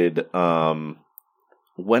included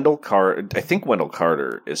Wendell Carter. I think Wendell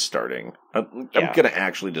Carter is starting. I'm going to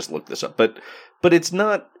actually just look this up. But it's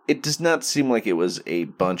not... It does not seem like it was a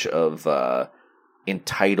bunch of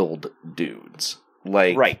entitled dudes.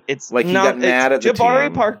 Like, it's like he got mad at the team.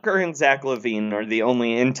 Jabari Parker and Zach LaVine are the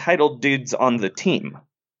only entitled dudes on the team,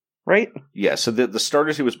 right? Yeah, so the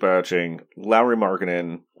starters he was benching, Lauri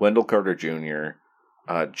Markkanen, Wendell Carter Jr.,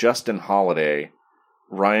 Justin Holiday,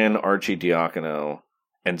 Ryan Arcidiacono,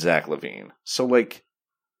 and Zach LaVine. So, like,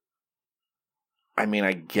 I mean,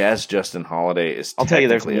 I guess Justin Holiday is I'll tell you,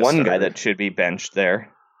 there's one starter. guy that should be benched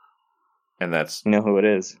there. And that's... You know who it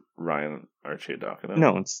is? Ryan Arcidiacono.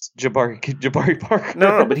 No, it's Jabari Parker.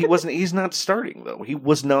 No, but he's not starting, though. He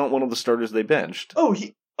was not one of the starters they benched.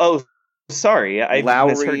 Sorry, I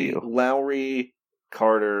misheard you. Lauri,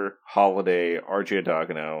 Carter, Holiday,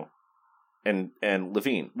 Arcidiacono, and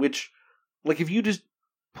LaVine. Which, like, if you just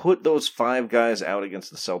put those 5 guys out against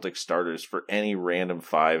the Celtics starters for any random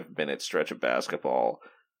 5-minute stretch of basketball,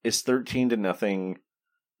 is 13-0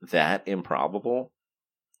 that improbable?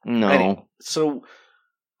 No. Anyway, so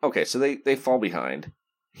they fall behind.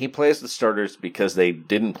 He plays the starters because they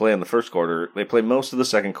didn't play in the first quarter. They play most of the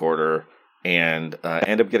second quarter and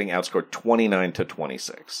end up getting outscored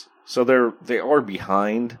 29-26. So they are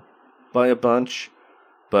behind by a bunch,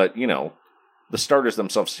 but you know, the starters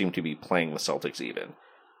themselves seem to be playing the Celtics even.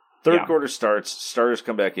 Third quarter starts, starters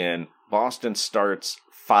come back in. Boston starts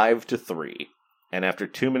 5-3, and after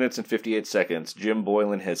 2 minutes and 58 seconds, Jim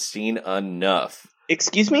Boylan has seen enough.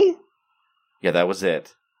 Excuse me? Yeah, that was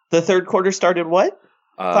it. The third quarter started what?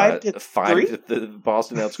 5-3? The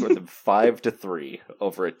Boston outscored them 5-3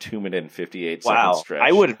 over a 2 minute and 58 second stretch.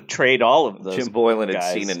 I would trade all of those. Jim Boylan had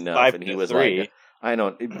guys. seen enough, and he was 5-3. like, I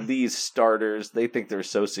know, these starters, they think they're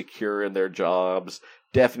so secure in their jobs.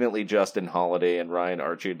 Definitely Justin Holiday and Ryan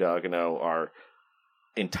Arcidiacono are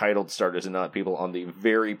entitled starters and not people on the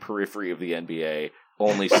very periphery of the NBA,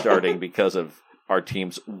 only starting because of our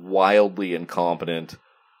team's wildly incompetent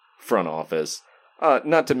front office.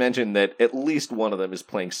 Not to mention that at least one of them is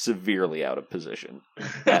playing severely out of position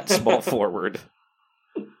at small forward.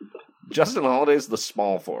 Justin Holiday's the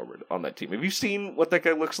small forward on that team. Have you seen what that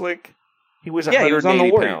guy looks like? He was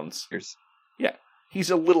 180 pounds. Yeah, he's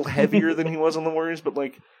a little heavier than he was on the Warriors, but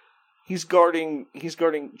like he's guarding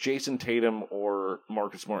Jason Tatum or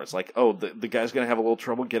Marcus Morris. Like, oh, the guy's gonna have a little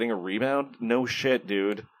trouble getting a rebound? No shit,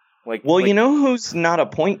 dude. You know who's not a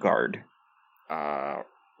point guard?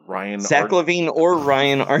 Zach Levine or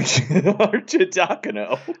Ryan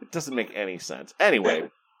Arcidiacono. It doesn't make any sense. Anyway.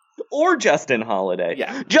 Or Justin Holiday.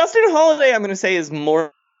 Yeah. Justin Holiday, I'm going to say, is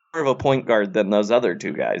more of a point guard than those other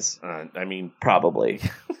two guys. I mean... Probably.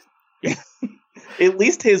 At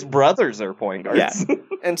least his brothers are point guards. Yeah.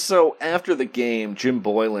 And so after the game, Jim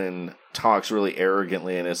Boylan talks really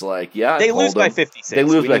arrogantly and is like, yeah, they lose by 56. They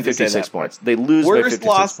lose by 56 points. They lose by 56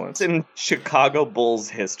 loss points. In Chicago Bulls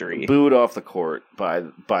history. Booed off the court by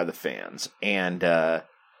the fans. And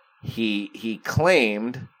he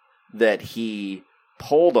claimed that he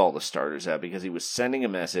pulled all the starters out because he was sending a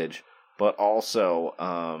message, but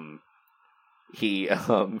also he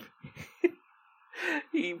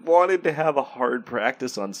he wanted to have a hard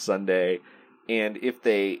practice on Sunday, and if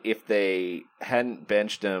they hadn't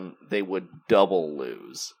benched him, they would double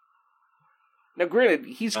lose. Now, granted,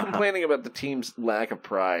 he's complaining about the team's lack of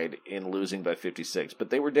pride in losing by 56, but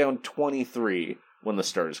they were down 23 when the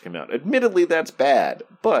starters came out. Admittedly, that's bad,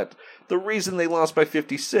 but the reason they lost by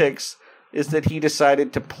 56 is that he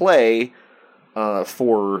decided to play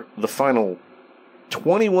for the final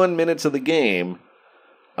 21 minutes of the game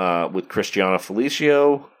with Cristiano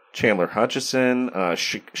Felicio, Chandler Hutchison,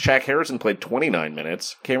 Shaq Harrison played 29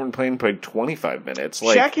 minutes. Cameron Payne played 25 minutes.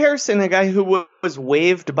 Shaq Harrison, a guy who was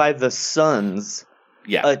waived by the Suns,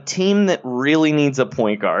 a team that really needs a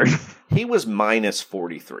point guard. He was minus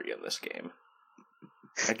 43 in this game.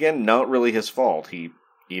 Again, not really his fault. He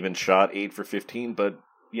even shot 8 for 15, but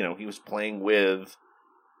he was playing with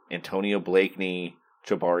Antonio Blakeney,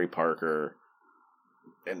 Jabari Parker,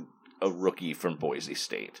 and a rookie from Boise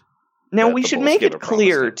State. Now, we should make it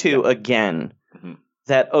clear, too, again,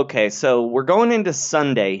 that, okay, so we're going into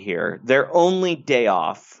Sunday here. Their only day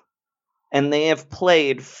off. And they have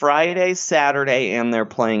played Friday, Saturday, and they're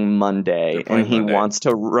playing Monday. And he wants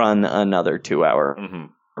to run another 2-hour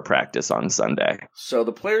practice on Sunday. So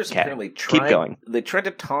the players apparently tried... Keep going. They tried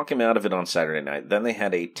to talk him out of it on Saturday night. Then they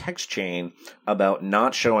had a text chain about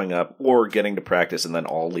not showing up or getting to practice and then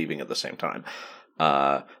all leaving at the same time.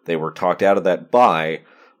 They were talked out of that by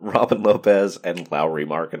Robin Lopez and Lauri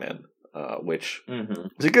Markkanen, which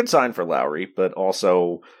is a good sign for Lauri, but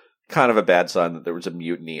also kind of a bad sign that there was a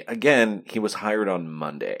mutiny. Again, he was hired on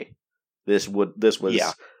Monday. This was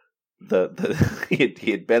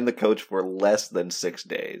he had been the coach for less than 6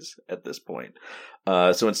 days at this point.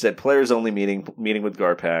 So instead, players only meeting with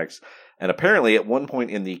Garpax, and apparently at one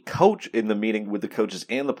point in the meeting with the coaches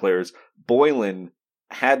and the players, Boylan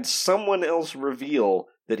had someone else reveal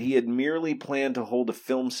that he had merely planned to hold a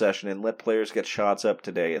film session and let players get shots up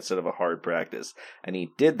today instead of a hard practice. And he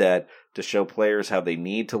did that to show players how they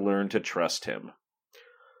need to learn to trust him.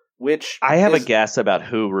 Which I have a guess about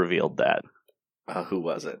who revealed that. Who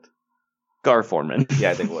was it? Gar Forman.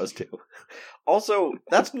 Yeah, I think it was too. Also,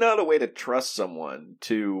 that's not a way to trust someone,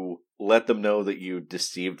 to let them know that you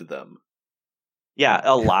deceived them. Yeah,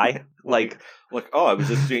 a lie. like, I was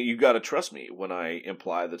just saying, you got to trust me when I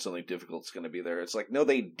imply that something difficult is going to be there. It's like, no,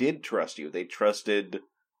 they did trust you. They trusted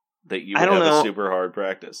that you would have a super hard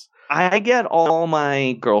practice. I get all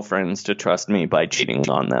my girlfriends to trust me by cheating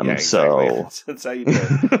on them. Yeah, exactly. So that's how you do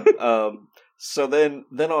it. So then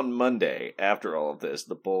on Monday, after all of this,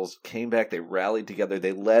 the Bulls came back. They rallied together.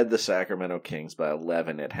 They led the Sacramento Kings by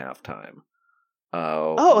 11 at halftime.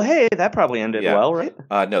 Hey, that probably ended well, right?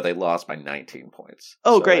 No, they lost by 19 points.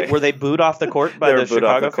 Oh, so great. Were they booed off the court by the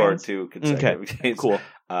Chicago fans? Court 2 consecutive games. Cool.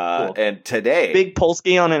 And today... Big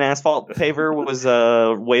Polsky on an asphalt paver was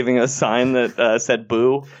waving a sign that said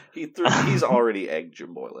boo. He's already egged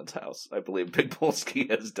Jim Boylan's house. I believe Big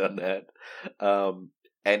Polsky has done that.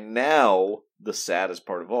 And now, the saddest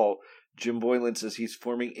part of all, Jim Boylan says he's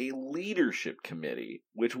forming a leadership committee,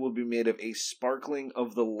 which will be made of a sparkling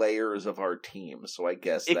of the layers of our team. So I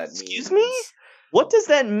guess that means... Excuse me? What does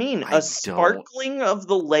that mean? A sparkling of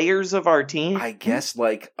the layers of our team? I guess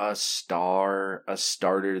like a starter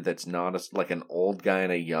that's not like an old guy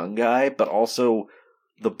and a young guy, but also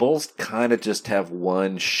the Bulls kind of just have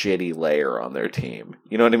one shitty layer on their team.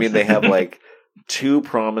 You know what I mean? They have like 2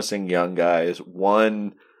 promising young guys,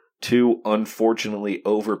 2 unfortunately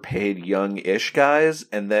overpaid young-ish guys,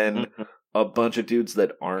 and then a bunch of dudes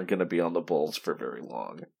that aren't going to be on the Bulls for very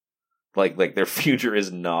long. Like their future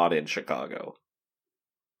is not in Chicago.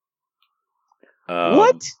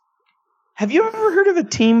 What? Have you ever heard of a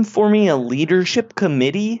team forming a leadership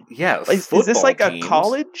committee? Yeah, is this like a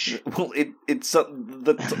college? Well, it's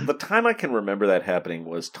the time I can remember that happening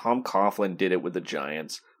was Tom Coughlin did it with the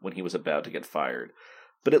Giants when he was about to get fired.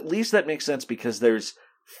 But at least that makes sense because there's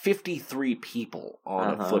 53 people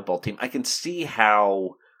on a football team. I can see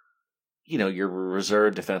how, you're a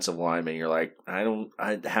reserve defensive lineman. You're like,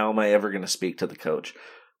 how am I ever going to speak to the coach?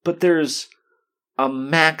 but there's a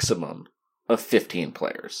maximum of 15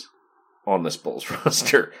 players on this Bulls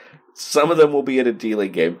roster. Some of them will be at a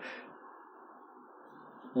D-League game.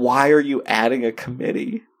 Why are you adding a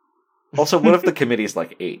committee? Also, what if the committee's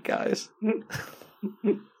like 8 guys?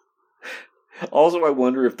 Also, I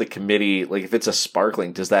wonder if the committee, like if it's a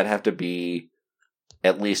sparkling, does that have to be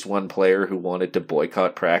at least one player who wanted to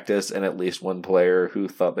boycott practice and at least one player who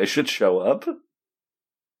thought they should show up?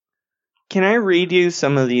 Can I read you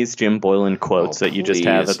some of these Jim Boylan quotes that you just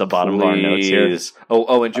have at the bottom of our notes here?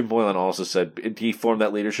 Oh, and Jim Boylan also said he formed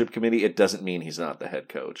that leadership committee. It doesn't mean he's not the head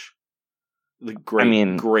coach.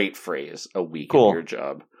 Great phrase. A week in your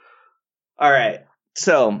job. All right.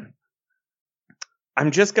 So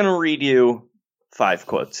I'm just going to read you 5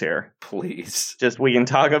 quotes here. Please. Just we can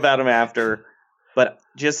talk about them after, but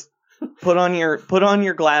just put on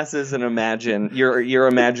your glasses and imagine your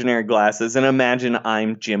imaginary glasses and imagine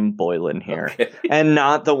I'm Jim Boylan here, and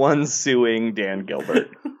not the one suing Dan Gilbert.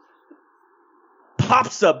 Pop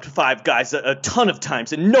subbed 5 guys a ton of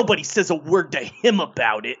times, and nobody says a word to him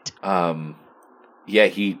about it. Yeah,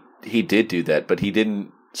 he did do that, but he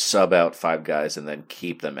didn't sub out 5 guys and then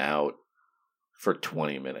keep them out for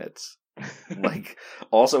 20 minutes. Like,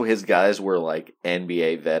 also his guys were like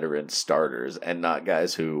NBA veteran starters and not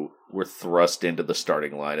guys who were thrust into the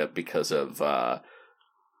starting lineup because of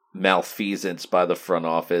malfeasance by the front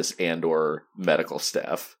office and or medical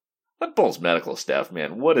staff. That Bulls medical staff,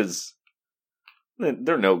 man,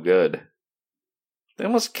 they're no good. They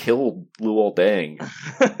almost killed Luol Deng.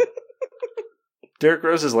 Derrick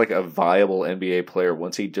Rose is like a viable NBA player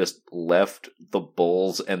once he just left the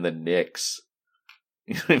Bulls and the Knicks.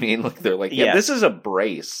 You know what I mean? Like, they're like, yeah, this is a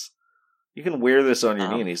brace. You can wear this on your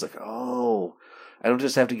knee. And he's like, oh, I don't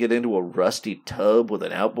just have to get into a rusty tub with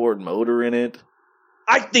an outboard motor in it.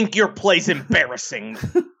 I think your play's embarrassing.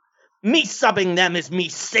 Me subbing them is me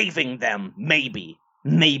saving them. Maybe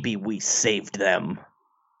we saved them.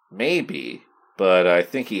 Maybe. But I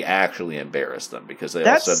think he actually embarrassed them because they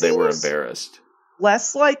all said they were embarrassed.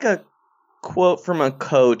 Less like a quote from a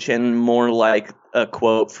coach and more like a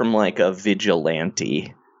quote from like a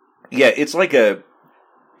vigilante. Yeah, it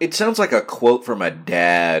sounds like a quote from a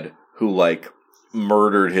dad who like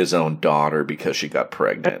murdered his own daughter because she got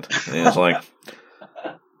pregnant. And it's like,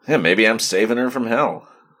 yeah, maybe I'm saving her from hell.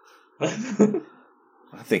 I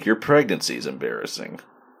think your pregnancy is embarrassing.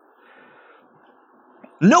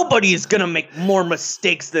 Nobody is going to make more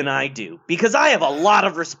mistakes than I do because I have a lot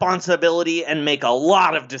of responsibility and make a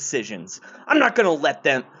lot of decisions. I'm not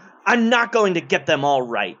going to get them all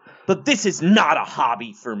right, but this is not a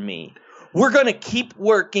hobby for me. We're going to keep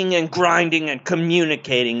working and grinding and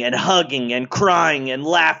communicating and hugging and crying and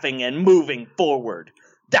laughing and moving forward.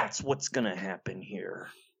 That's what's going to happen here.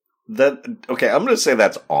 Okay, I'm going to say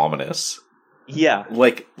that's ominous. Yeah.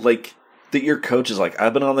 Like that your coach is like,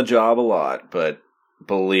 I've been on the job a lot, but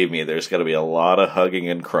believe me, there's going to be a lot of hugging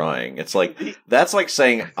and crying. It's like, that's like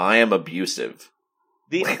saying I am abusive.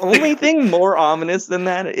 The only thing more ominous than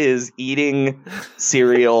that is eating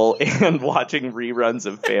cereal and watching reruns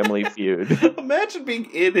of Family Feud. Imagine being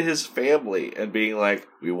in his family and being like,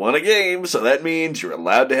 we won a game, so that means you're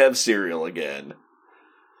allowed to have cereal again.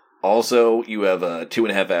 Also, you have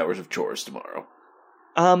 2.5 hours of chores tomorrow.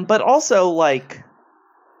 But also, like,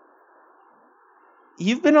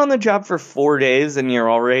 you've been on the job for 4 days and you're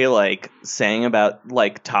already talking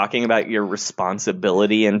about your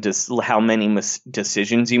responsibility and just how many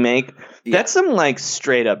decisions you make. Yeah. That's some like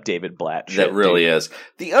straight up David Blatt shit. That really is.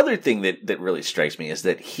 The other thing that really strikes me is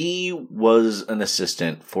that he was an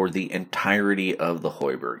assistant for the entirety of the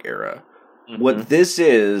Hoiberg era. Mm-hmm. What this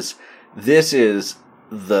is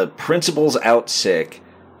the principal's out sick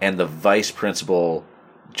and the vice principal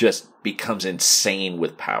just becomes insane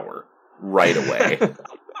with power. Right away.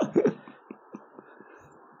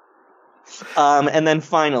 And then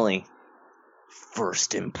finally,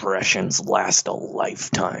 first impressions last a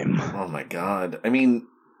lifetime. Oh my god. I mean,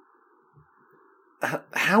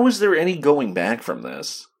 how is there any going back from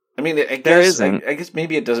this? I mean, I guess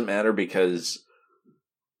maybe it doesn't matter because,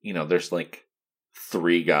 you know, there's like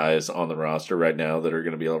 3 guys on the roster right now that are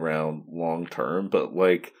going to be around long term, but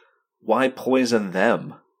like, why poison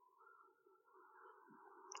them?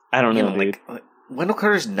 I don't know, dude. Like, Wendell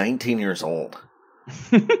Carter's 19 years old.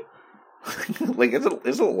 Like,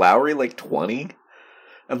 isn't Lowry like 20?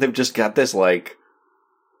 And they've just got this like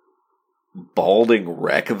balding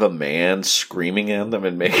wreck of a man screaming at them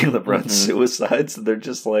and making them run suicides. And they're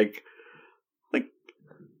just like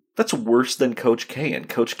that's worse than Coach K. And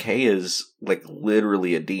Coach K is like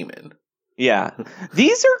literally a demon. Yeah,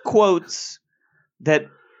 these are quotes that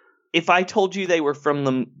if I told you they were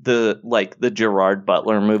from the Gerard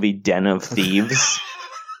Butler movie Den of Thieves,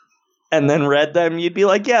 and then read them, you'd be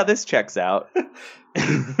like, yeah, this checks out.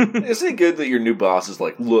 Isn't it good that your new boss is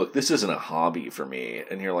like, look, this isn't a hobby for me?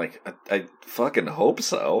 And you're like, I fucking hope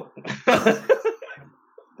so.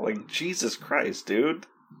 Like, Jesus Christ, dude.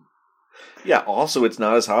 Yeah, also it's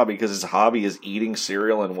not his hobby because his hobby is eating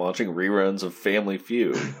cereal and watching reruns of Family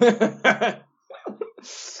Feud.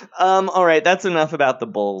 All right, that's enough about the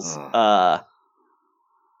Bulls.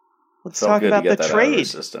 Let's talk about the trade.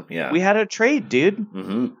 System. Yeah. We had a trade, dude.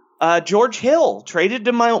 Mm-hmm. George Hill traded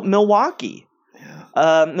to Milwaukee.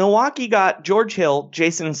 Yeah. Milwaukee got George Hill,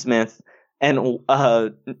 Jason Smith, and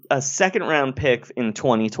a second-round pick in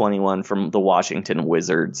 2021 from the Washington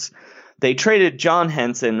Wizards. They traded John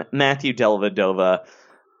Henson, Matthew Dellavedova,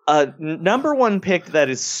 a number one pick that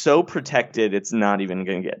is so protected it's not even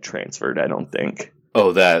going to get transferred, I don't think.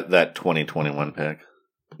 Oh, that 2021 pick?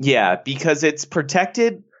 Yeah, because it's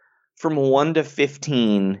protected from 1 to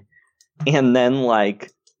 15 and then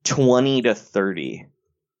like 20 to 30.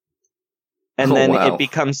 And then it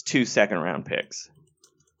becomes 2 second-round picks.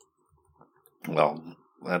 Well,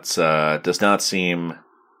 that's does not seem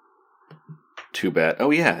too bad.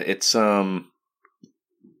 Oh yeah, it's hold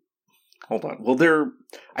on. Well,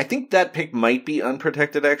 I think that pick might be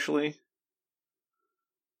unprotected actually.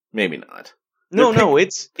 Maybe not. No,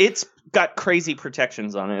 it's got crazy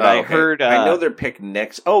protections on it. Oh, I okay. heard I know their pick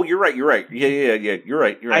next. Oh, you're right. Yeah, you're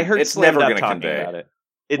right. I heard it's Slam never Dunk going to talking convey. about it.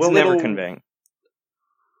 It's never conveying.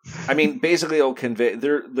 I mean, basically it'll convey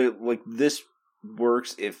they're like this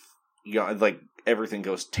works if like everything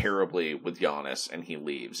goes terribly with Giannis and he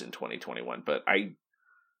leaves in 2021,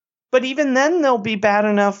 but even then they'll be bad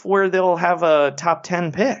enough where they'll have a top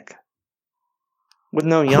 10 pick with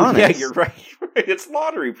no Giannis. Oh, yeah, you're right. It's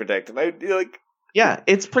lottery protected. Yeah,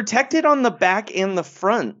 it's protected on the back and the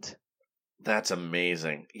front. That's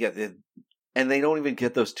amazing. Yeah, and they don't even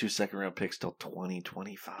get those 2 second-round picks till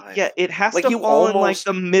 2025. Yeah, it has to fall in like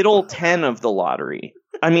the middle 10 of the lottery.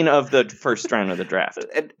 I mean, of the first round of the draft.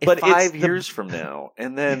 But 5 years from now,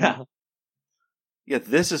 and then yeah,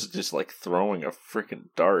 this is just like throwing a freaking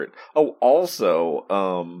dart. Oh,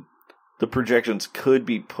 also, the projections could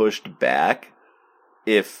be pushed back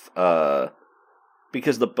if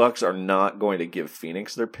because the Bucks are not going to give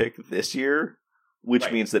Phoenix their pick this year.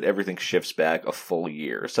 Which means that everything shifts back a full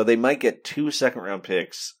year. So they might get 2 second-round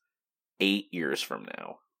picks 8 years from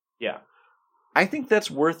now. Yeah. I think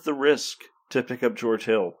that's worth the risk to pick up George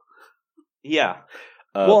Hill. Yeah.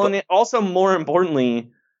 And also, more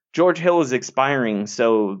importantly, George Hill is expiring,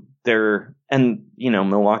 so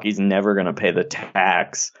Milwaukee's never going to pay the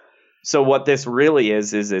tax. So what this really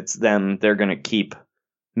is they're going to keep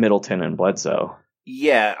Middleton and Bledsoe.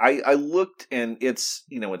 Yeah, I looked and it's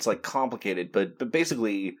like complicated, but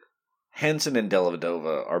basically Henson and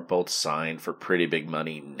Dellavedova are both signed for pretty big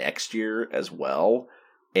money next year as well.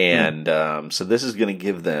 And so this is going to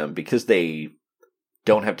give them, because they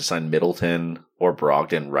don't have to sign Middleton or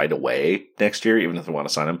Brogdon right away next year, even if they want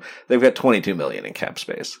to sign them, they've got $22 million in cap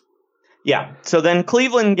space. Yeah, so then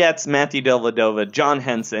Cleveland gets Matthew Dellavedova, John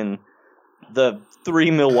Henson, the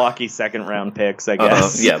 3 Milwaukee second-round picks, I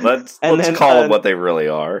guess. Yeah, let's call them what they really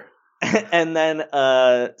are. And then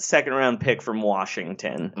a second-round pick from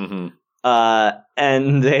Washington. Mm-hmm.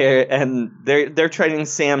 And they're trading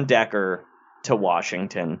Sam Decker to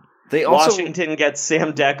Washington. Washington gets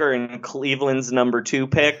Sam Decker and Cleveland's number 2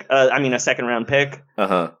 pick. A second-round pick.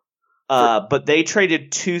 Uh-huh. But they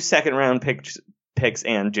traded 2 second-round picks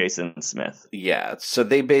and Jason Smith. Yeah, so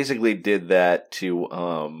they basically did that to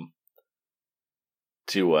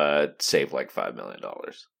save like $5 million.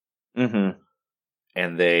 Mm-hmm.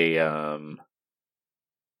 And they, I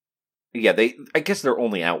guess they're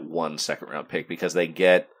only out 1 second-round pick because they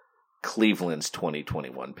get Cleveland's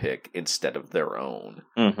 2021 pick instead of their own.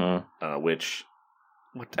 Mm-hmm.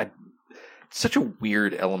 Such a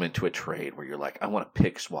weird element to a trade where you're like, I want a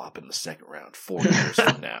pick swap in the second round 4 years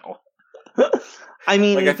from now. I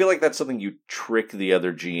mean, I feel like that's something you trick the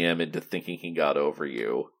other GM into thinking he got over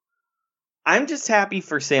you. I'm just happy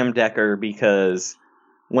for Sam Decker because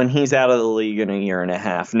when he's out of the league in a year and a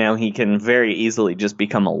half, now he can very easily just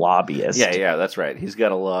become a lobbyist. Yeah, that's right. He's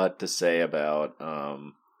got a lot to say about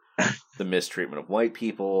the mistreatment of white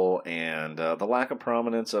people and the lack of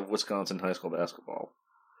prominence of Wisconsin high school basketball.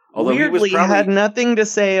 Although weirdly, he had nothing to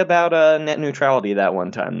say about net neutrality that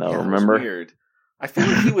one time, though. Yeah, remember? It was weird. I feel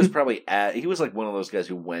like he was probably he was like one of those guys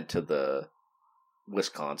who went to the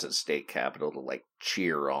Wisconsin state capitol to like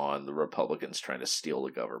cheer on the Republicans trying to steal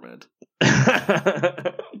the government.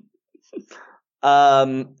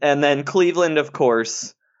 And then Cleveland, of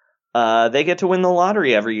course, they get to win the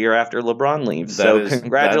lottery every year after LeBron leaves. So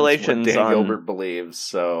congratulations that is what Dan on Gilbert believes.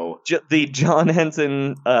 So the John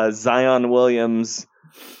Henson, Zion Williamson,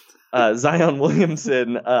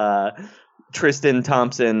 Tristan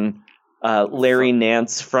Thompson, Larry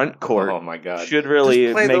Nance front court. Oh my God! Should really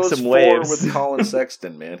just play make those some four waves with Colin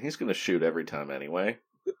Sexton. Man, he's going to shoot every time anyway.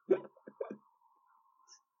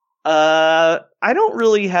 I don't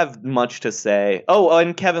really have much to say. Oh,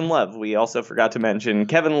 and Kevin Love. We also forgot to mention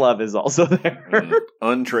Kevin Love is also there.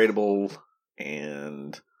 Untradeable,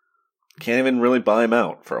 and can't even really buy him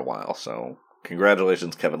out for a while. So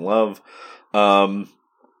congratulations, Kevin Love. All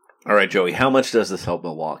right, Joey, how much does this help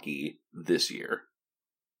Milwaukee this year?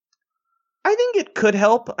 I think it could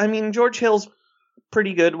help. I mean, George Hill's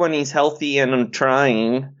pretty good when he's healthy and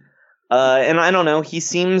trying. And I don't know, he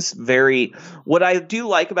seems very... What I do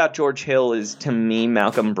like about George Hill is, to me,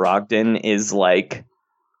 Malcolm Brogdon is like,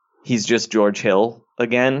 he's just George Hill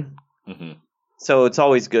again. Mm-hmm. So it's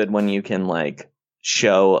always good when you can, like,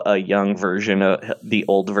 show a young version of the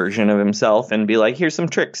old version of himself and be like, here's some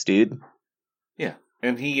tricks, dude. Yeah,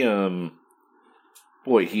 and he,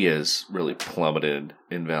 boy, he has really plummeted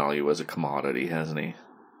in value as a commodity, hasn't he?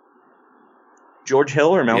 George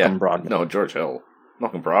Hill or Malcolm Brogdon? No, George Hill.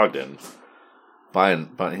 Malcolm Brogdon.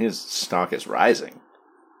 But his stock is rising.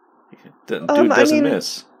 Dude doesn't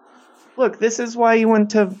miss. Look, this is why you went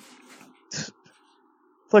to...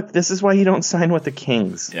 Look, this is why you don't sign with the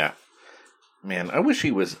Kings. Yeah. Man,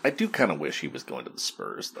 I do kind of wish he was going to the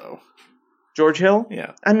Spurs, though. George Hill?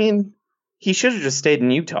 Yeah. I mean, he should have just stayed in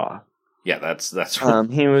Utah. Yeah, that's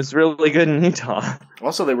he was really good in Utah.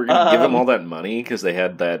 Also, they were going to give him all that money because they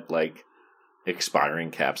had that, like, expiring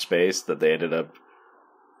cap space that they ended up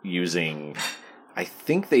using. I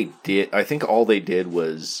think all they did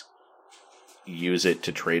was use it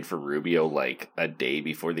to trade for Rubio like a day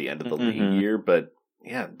before the end of the league year. But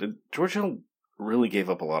yeah, George Hill really gave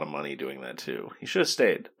up a lot of money doing that too. He should have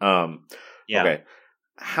stayed. Yeah. Okay.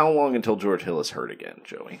 How long until George Hill is hurt again,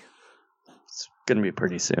 Joey? It's gonna be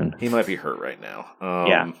pretty soon. He might be hurt right now.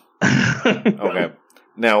 Yeah. Okay.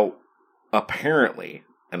 Now, apparently,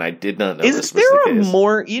 and I did not know this was the case. Is there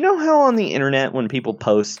more... You know how on the internet when people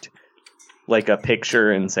post like a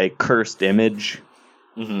picture and say cursed image?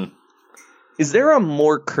 Mm-hmm. Is there a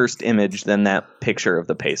more cursed image than that picture of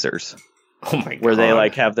the Pacers? Oh my God. Where they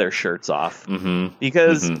like have their shirts off. Mm-hmm.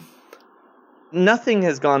 Because nothing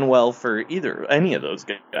has gone well for any of those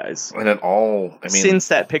guys. And at all, I mean... Since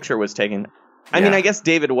that picture was taken. I mean, I guess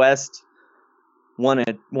David West won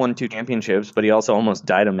 2 championships, but he also almost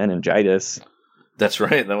died of meningitis. That's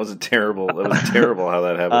right. That was terrible how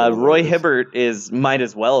that happened. Roy Hibbert might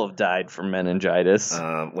as well have died from meningitis.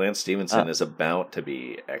 Lance Stevenson is about to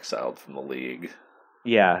be exiled from the league.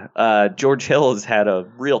 Yeah. George Hill has had a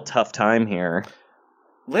real tough time here.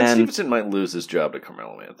 Lance Stevenson might lose his job to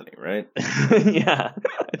Carmelo Anthony, right? Yeah,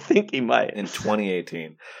 I think he might. In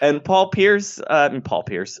 2018. And Paul Pierce,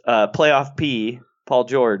 Playoff P, Paul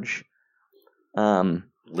George,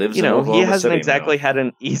 lives in Oklahoma he hasn't City exactly now. had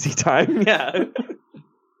an easy time. Yeah.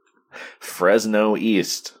 Fresno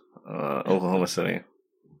East, Oklahoma City.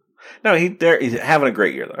 No, he's having a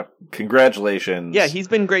great year though. Congratulations. Yeah, he's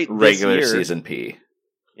been great regular this year. season P.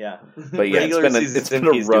 Yeah. But yeah, it's been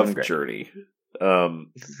a rough journey.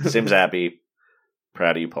 Sim's happy.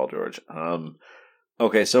 Proud of you, Paul George.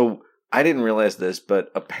 Okay, so I didn't realize this, but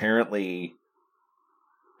apparently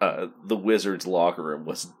the Wizards locker room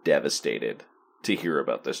was devastated to hear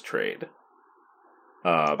about this trade.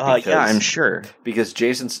 Yeah, I'm sure. Because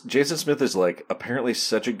Jason Smith is like apparently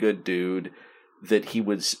such a good dude that he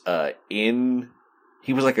was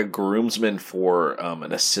he was like a groomsman for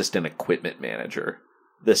an assistant equipment manager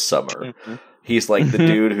this summer. Mm-hmm. He's like the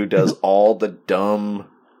dude who does all the dumb.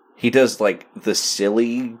 He does like the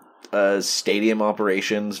silly stadium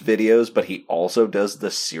operations videos, but he also does the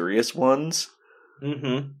serious ones.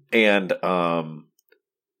 Mm-hmm. And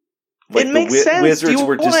like it makes sense. Do you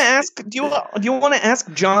want to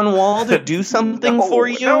ask John Wall to do something for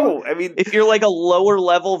you? No, I mean, if you're like a lower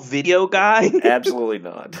level video guy, absolutely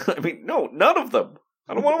not. I mean, no, none of them.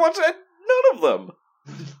 I don't want to watch that. None of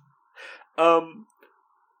them.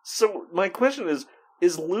 So my question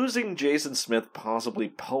is losing Jason Smith possibly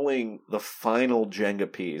pulling the final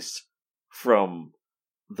Jenga piece from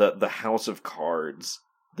the house of cards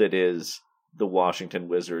that is the Washington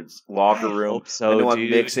Wizards locker room? I hope so, I know I'm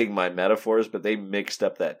mixing my metaphors, but they mixed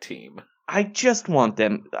up that team. I just want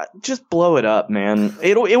them just blow it up, man.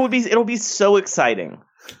 It'll be so exciting.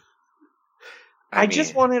 I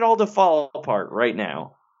just want it all to fall apart right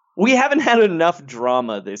now. We haven't had enough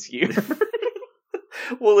drama this year.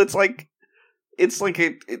 Well, it's like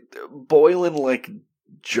Boylan like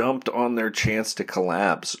jumped on their chance to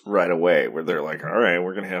collapse right away, where they're like, all right,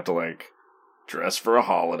 we're going to have to, like, dress for a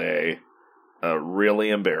holiday, really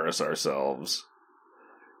embarrass ourselves.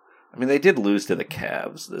 I mean, they did lose to the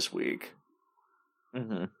Cavs this week.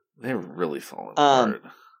 Mm-hmm. They're really falling apart.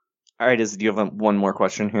 All right, do you have one more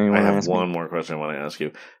question here you want to ask? I have one more question I want to ask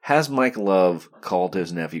you. Has Mike Love called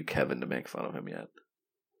his nephew Kevin to make fun of him yet?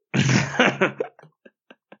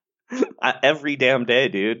 Every damn day,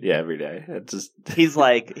 dude. Yeah, every day. He's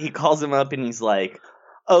like, he calls him up and he's like,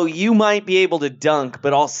 oh, you might be able to dunk,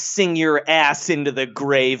 but I'll sing your ass into the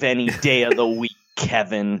grave any day of the week,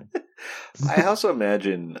 Kevin. I also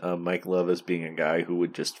imagine Mike Love as being a guy who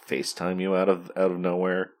would just FaceTime you out of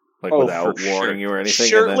nowhere, like without warning you or anything.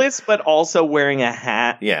 Shirtless, but also wearing a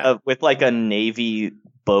hat with like a Navy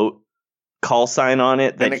boat call sign on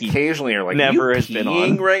it that and occasionally are like, never has been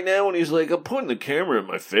on right now, and he's like, I'm putting the camera in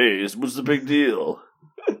my face. What's the big deal?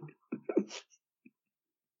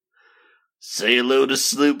 Say hello to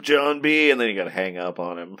Sloop John B, and then you gotta hang up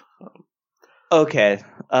on him. Okay.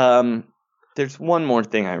 There's one more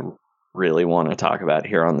thing I really want to talk about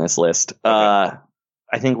here on this list. Okay.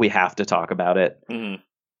 I think we have to talk about it. Mm-hmm.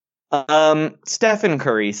 Stephen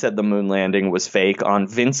Curry said the moon landing was fake on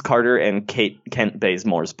Vince Carter and Kent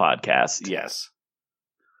Bazemore's podcast. Yes.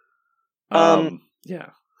 Yeah.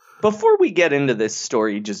 Before we get into this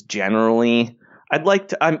story, just generally, I'd like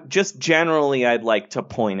to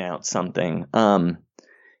point out something.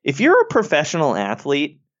 If you're a professional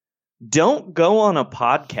athlete, don't go on a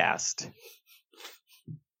podcast.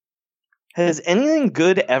 Has anything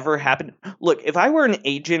good ever happened? Look, if I were an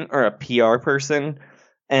agent or a PR person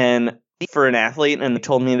and for an athlete and they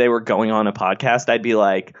told me they were going on a podcast, I'd be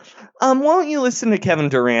like, why don't you listen to Kevin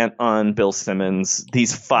Durant on Bill Simmons,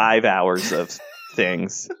 these 5 hours of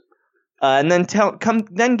things, and then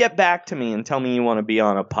get back to me and tell me you want to be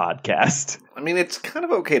on a podcast. I mean, it's kind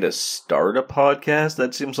of okay to start a podcast.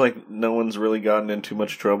 That seems like no one's really gotten in too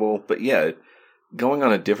much trouble. But yeah, going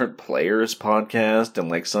on a different player's podcast and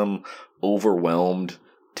like some overwhelmed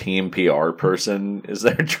team PR person is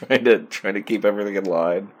there trying to keep everything in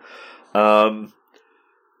line.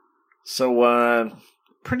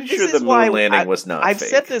 Pretty sure the moon landing was not I've fake.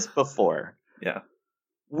 said this before. Yeah.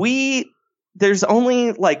 There's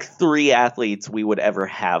only like 3 athletes we would ever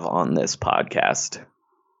have on this podcast.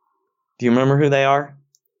 Do you remember who they are?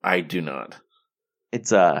 I do not.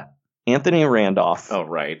 It's Anthony Randolph. Oh,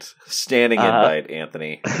 right. Standing invite,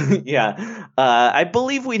 Anthony. Yeah. I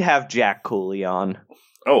believe we'd have Jack Cooley on.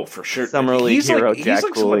 Oh, for sure. Summer League hero Jack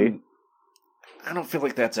Cooley. I don't feel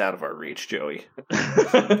like that's out of our reach, Joey.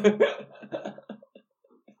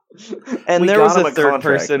 And there was a third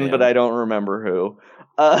person, man. But I don't remember who.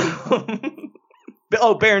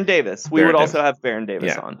 Baron Davis. We would also have Baron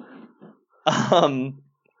Davis on.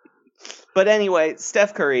 But anyway,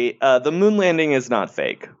 Steph Curry, the moon landing is not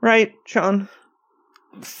fake, right, Sean?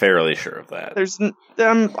 Fairly sure of that.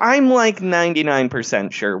 I'm like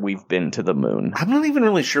 99% sure we've been to the moon. I'm not even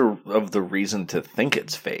really sure of the reason to think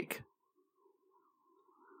it's fake.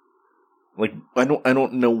 Like, I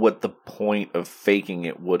don't know what the point of faking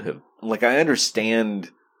it would have. Like, I understand,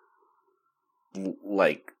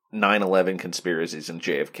 like, 9/11 conspiracies and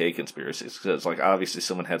JFK conspiracies, because, like, obviously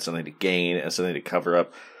someone had something to gain and something to cover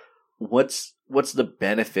up. What's the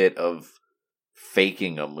benefit of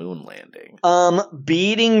faking a moon landing?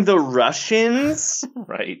 Beating the Russians?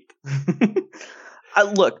 Right.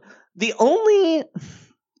 Look,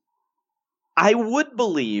 I would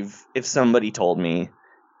believe if somebody told me,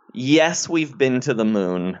 yes, we've been to the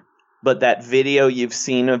moon, but that video you've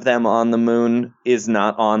seen of them on the moon is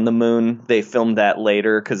not on the moon. They filmed that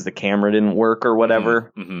later because the camera didn't work or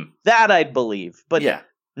whatever. Mm-hmm. That I'd believe. But yeah,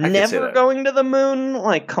 never going to the moon?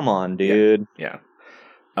 Like, come on, dude. Yeah.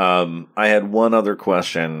 I had one other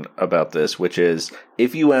question about this, which is,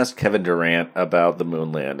 if you asked Kevin Durant about the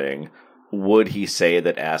moon landing, would he say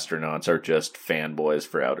that astronauts are just fanboys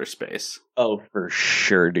for outer space? Oh, for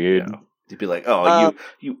sure, dude. Yeah. He'd be like, oh,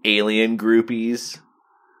 you alien groupies.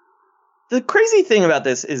 The crazy thing about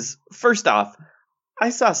this is, first off,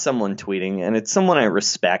 I saw someone tweeting, and it's someone I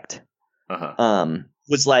respect,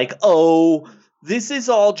 was like, oh, this is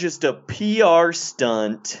all just a PR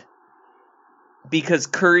stunt because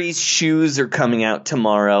Curry's shoes are coming out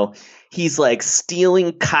tomorrow. He's like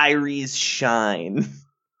stealing Kyrie's shine.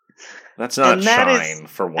 That's not shine,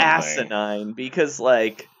 for one thing. Asinine, because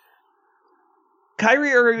like,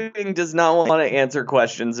 Kyrie Irving does not want to answer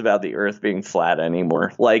questions about the Earth being flat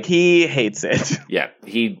anymore. Like, he hates it. Yeah,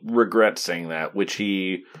 he regrets saying that, which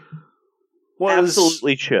he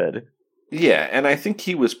absolutely should. Yeah, and I think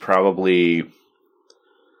he was probably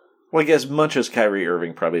Like, as much as Kyrie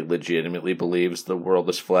Irving probably legitimately believes the world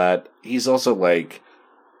is flat, he's also like,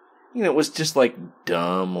 you know, it was just like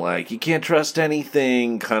dumb, like, you can't trust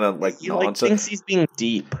anything, kind of like nonsense. He thinks he's being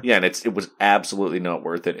deep. Yeah, and it was absolutely not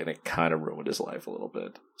worth it, and it kind of ruined his life a little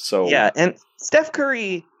bit. So yeah, and Steph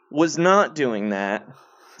Curry was not doing that.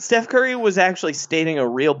 Steph Curry was actually stating a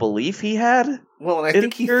real belief he had. Well, and I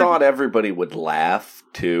think he thought everybody would laugh,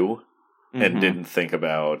 too, and didn't think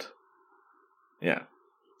about... Yeah.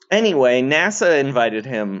 Anyway, NASA invited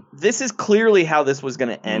him. This is clearly how this was going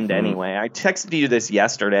to end anyway. I texted you this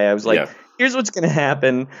yesterday. I was like, here's what's going to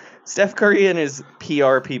happen. Steph Curry and his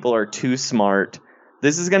PR people are too smart.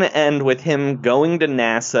 This is going to end with him going to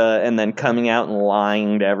NASA and then coming out and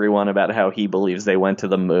lying to everyone about how he believes they went to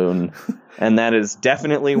the moon. And that is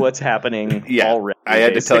definitely what's happening already. I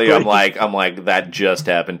had to tell you, I'm like, that just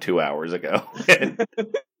happened 2 hours ago.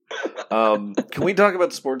 Can we talk about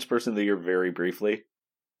the Sports Person of the Year very briefly?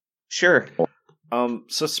 Sure.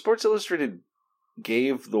 So Sports Illustrated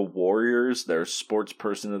gave the Warriors their Sports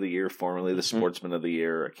Person of the Year, formerly the Sportsman of the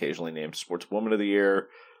Year, occasionally named Sportswoman of the Year.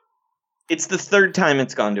 It's the third time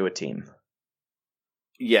it's gone to a team.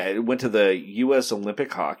 Yeah, it went to the U.S.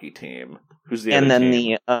 Olympic hockey team. Who's the other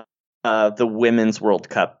team? And then the Women's World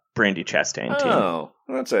Cup Brandi Chastain team. Oh,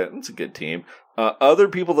 that's a good team. Other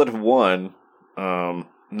people that have won,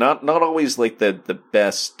 not always like the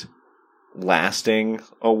best lasting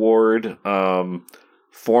award.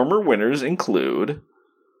 Former winners include...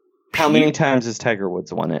 How many times has Tiger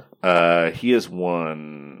Woods won it? He has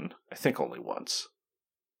won, I think, only once.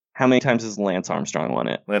 How many times has Lance Armstrong won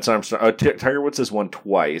it? Lance Armstrong... Tiger Woods has won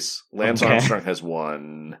twice. Lance Armstrong has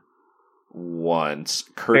won once.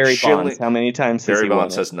 Kurt Barry Schilling... Bonds, how many times has he won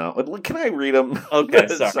Bonds has no. Can I read them? Okay,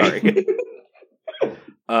 sorry.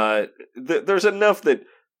 There's enough that...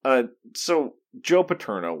 so, Joe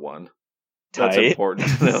Paterno won. That's important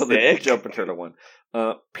to know that Joe Paterno won.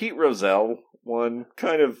 Pete Rozelle won.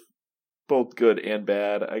 Kind of both good and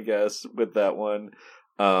bad, I guess, with that one.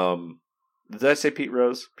 Did I say Pete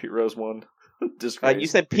Rose? Pete Rose won. You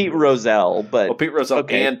said Pete Rozelle, but... Well, Pete Rozelle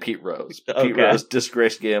and Pete Rose. Pete Rose,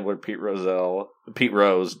 disgraced gambler, Pete Rozelle. Pete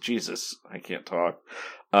Rose, Jesus, I can't talk.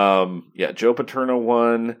 Joe Paterno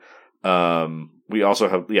won. We also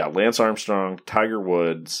have, Lance Armstrong, Tiger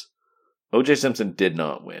Woods. O.J. Simpson did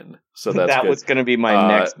not win, so that's that good. Was going to be my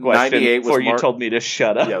next question before you told me to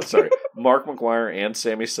shut up. Yeah, sorry. Mark McGwire and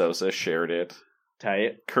Sammy Sosa shared it.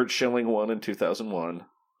 Tight. Kurt Schilling won in 2001.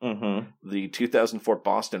 Mm-hmm. The 2004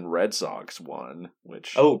 Boston Red Sox won,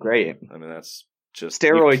 which... Oh, great. I mean, that's just...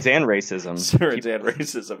 Steroids and racism. Steroids and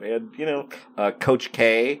racism. And, Coach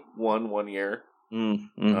K won 1 year.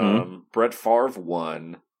 Mm-hmm. Brett Favre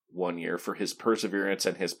won 1 year for his perseverance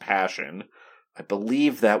and his passion. I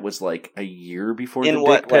believe that was like a year before the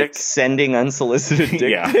dick pic. Like sending unsolicited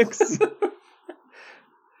dick pics?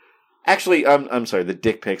 Actually, I'm sorry. The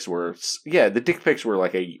dick pics were the dick pics were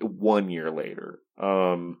like 1 year later.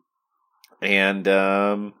 Okay,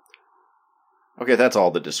 that's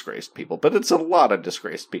all the disgraced people, but it's a lot of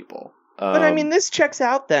disgraced people. But I mean, this checks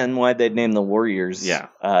out then why they'd name the Warriors. Yeah,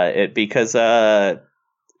 because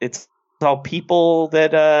it's all people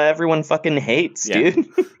that everyone fucking hates, dude.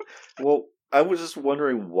 Well, I was just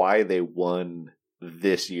wondering why they won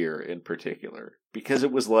this year in particular, because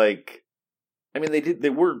it was like, I mean, they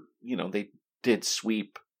did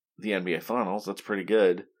sweep the NBA Finals. That's pretty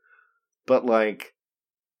good. But, like,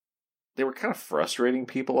 they were kind of frustrating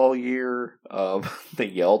people all year. They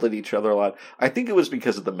yelled at each other a lot. I think it was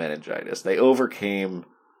because of the meningitis. They overcame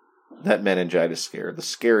that meningitis scare, the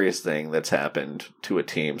scariest thing that's happened to a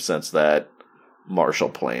team since that Marshall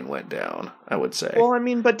plane went down, I would say. Well, I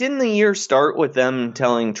mean, but didn't the year start with them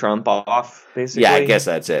telling Trump off, basically? Yeah, I guess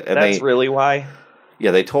that's it. And that's really why?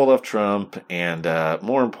 Yeah, they told off Trump, and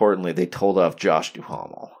more importantly, they told off Josh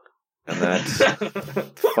Duhamel. And that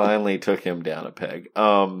finally took him down a peg.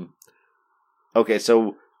 Okay,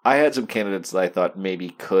 so I had some candidates that I thought maybe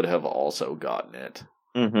could have also gotten it.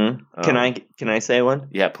 Mm-hmm. Can I say one?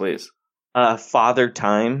 Yeah, please. Father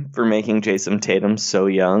Time for making Jason Tatum so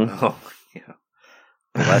young. Oh, yeah.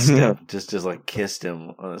 Blessed him. Just like kissed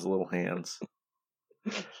him on his little hands.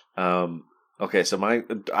 Okay, so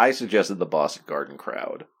I suggested the Boston Garden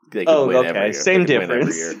crowd. They could win every year. Same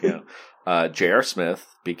difference. J.R. Smith,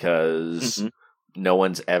 because no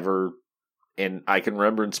one's ever, and I can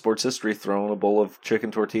remember in sports history, throwing a bowl of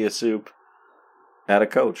chicken tortilla soup at a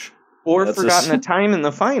coach. Or forgotten a time in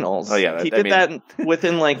the finals. Oh, yeah. He did that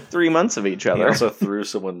within like 3 months of each other. He also threw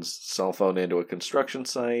someone's cell phone into a construction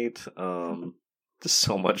site. Just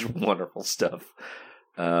so much wonderful stuff.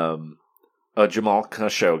 Jamal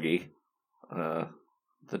Khashoggi,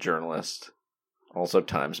 the journalist. Also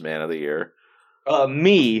Times Man of the Year.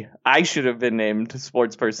 Me, I should have been named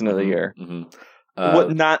Sports Person of the Year.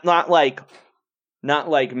 Mm-hmm. Not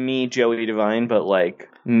like me, Joey Devine, but like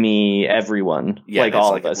me, everyone. Yeah, like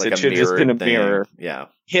all of us. Like it should have just been a mirror. Yeah.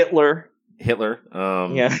 Hitler.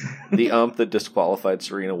 Yeah. The ump that disqualified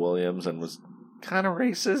Serena Williams and was kind of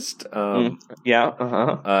racist.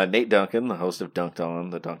 Nate Duncan, the host of Dunked On,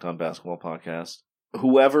 the Dunked On basketball podcast.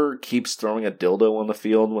 Whoever keeps throwing a dildo on the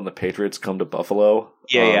field when the Patriots come to Buffalo.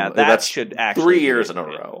 That should actually 3 years in a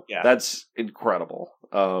row. Yeah. That's incredible.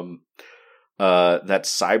 That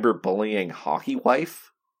cyberbullying hockey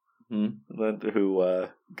wife who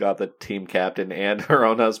got the team captain and her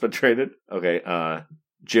own husband traded. Okay,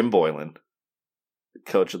 Jim Boylan,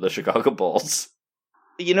 coach of the Chicago Bulls.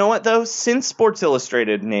 You know what, though? Since Sports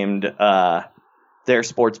Illustrated named their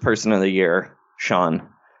Sports Person of the Year, Sean,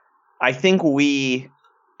 I think we,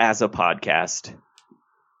 as a podcast,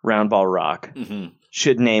 Roundball Rock,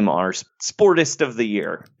 should name our Sportist of the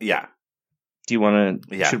Year. Yeah. Do you want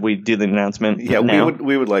to? Yeah. Should we do the announcement? Yeah, now?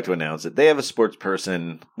 we would like to announce it. They have a sports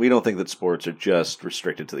person. We don't think that sports are just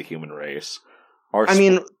restricted to the human race.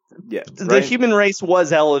 The human race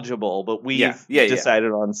was eligible, but we've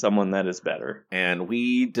decided on someone that is better. And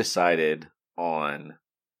we decided on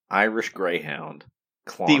Irish Greyhound,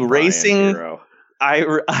 the racing hero.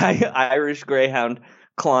 Irish Greyhound,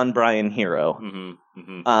 Klon Brian Hero.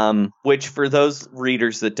 Which, for those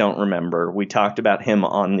readers that don't remember, we talked about him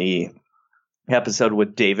on the episode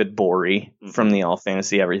with David Borey from the All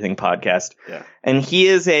Fantasy Everything podcast. Yeah. And he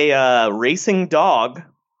is a racing dog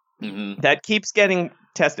that keeps getting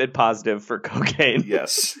tested positive for cocaine.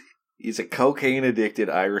 Yes. He's a cocaine-addicted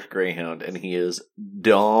Irish Greyhound, and he is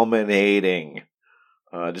dominating.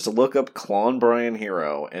 Just look up Klon Brian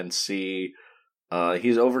Hero and see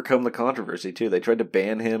he's overcome the controversy, too. They tried to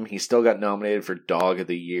ban him. He still got nominated for Dog of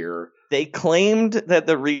the Year. They claimed that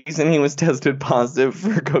the reason he was tested positive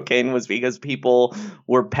for cocaine was because people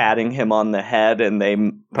were patting him on the head and they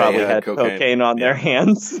probably had cocaine on their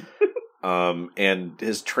hands. And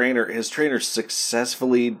his trainer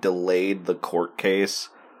successfully delayed the court case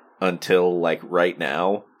until like right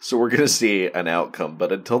now. So we're going to see an outcome.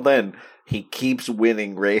 But until then, he keeps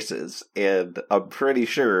winning races. And I'm pretty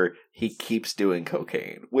sure he keeps doing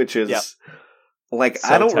cocaine, which is like,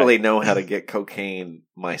 so I don't really know how to get cocaine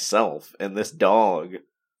myself. And this dog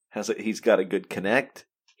he's got a good connect.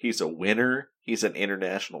 He's a winner. He's an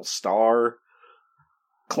international star.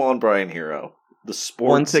 Klon Brian Hero. The sports.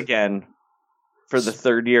 Once again, for the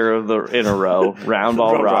third year in a row,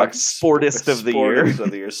 Roundball Rock, Sportist of the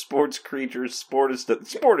Year. Sports creatures,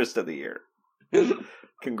 Sportist of the Year.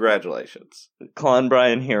 Congratulations. Klon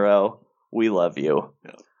Brian Hero, we love you.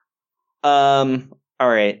 Yeah. All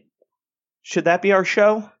right. Should that be our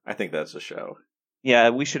show? I think that's the show. Yeah,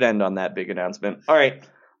 we should end on that big announcement. All right.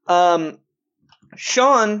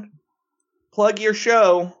 Sean, plug your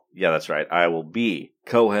show. Yeah, that's right. I will be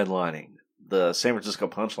co-headlining the San Francisco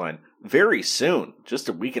Punchline very soon, just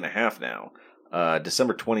a week and a half now,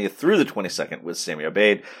 December 20th through the 22nd with Sammy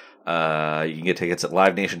Obeid. You can get tickets at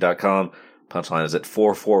livenation.com. Punchline is at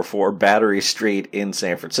 444 Battery Street in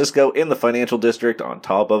San Francisco in the financial district on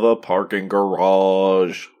top of a parking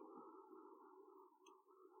garage.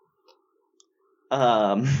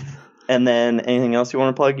 And then anything else you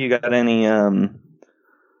want to plug? You got any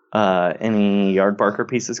Yard Barker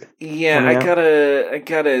pieces? Yeah, I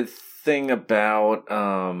got a thing about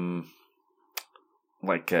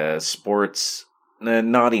sports, a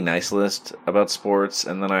naughty nice list about sports,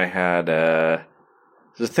 and then I had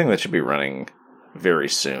there's a thing that should be running very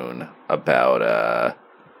soon about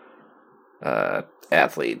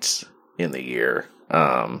athletes in the year.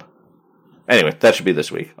 Anyway, that should be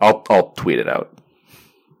this week. I'll tweet it out.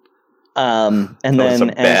 And that then was a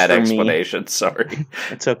bad explanation. Sorry.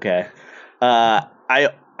 It's okay. I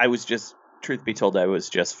was just, truth be told, I was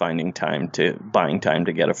just buying time to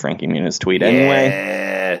get a Frankie Muniz tweet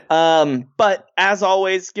anyway. But as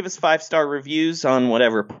always, give us 5-star reviews on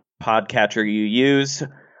whatever podcatcher you use.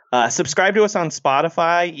 Subscribe to us on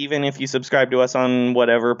Spotify. Even if you subscribe to us on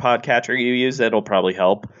whatever podcatcher you use, that'll probably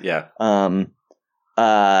help. Yeah.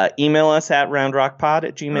 Email us at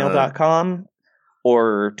roundrockpod@gmail.com.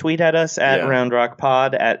 Or tweet at us at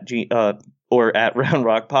roundrockpod or at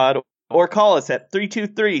roundrockpod, or call us at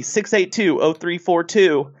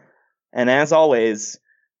 323-682-0342. And as always,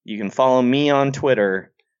 you can follow me on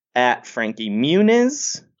Twitter at Frankie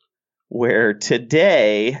Muniz, where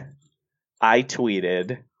today I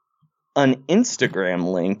tweeted an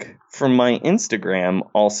Instagram link from my Instagram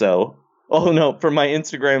also. Oh no, from my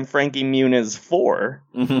Instagram, Frankie Muniz 4,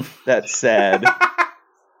 that said...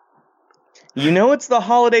 You know it's the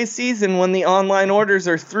holiday season when the online orders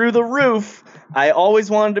are through the roof. I always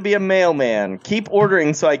wanted to be a mailman. Keep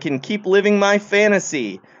ordering so I can keep living my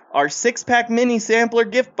fantasy. Our 6-pack mini sampler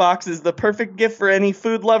gift box is the perfect gift for any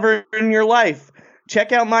food lover in your life.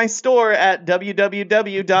 Check out my store at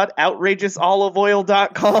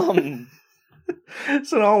www.outrageousoliveoil.com.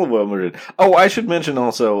 It's an olive oil merchant. Oh, I should mention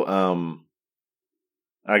also,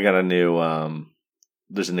 I got a new,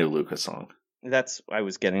 there's a new Luca song. I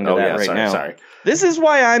was getting to that right now. Sorry. This is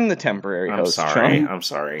why I'm the temporary host, Sean. I'm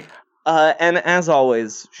sorry. And as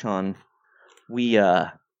always, Sean,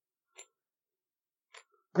 Grantland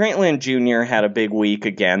Jr. had a big week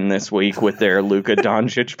again this week with their Luka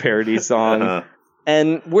Doncic parody song. Uh-huh.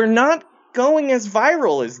 And we're not going as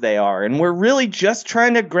viral as they are, and we're really just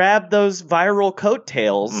trying to grab those viral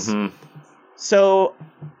coattails. Mm-hmm. So,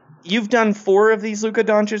 you've done 4 of these Luka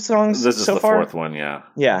Doncic songs This is so the far? 4th one, yeah.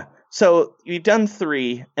 Yeah. So, you've done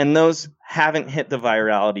 3, and those haven't hit the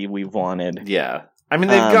virality we've wanted. Yeah. I mean,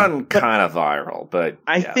 they've gotten kind of viral, but...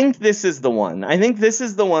 I think this is the one. I think this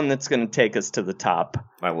is the one that's going to take us to the top.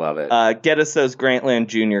 I love it. Get us those Grantland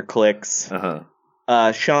Jr. clicks. Uh-huh.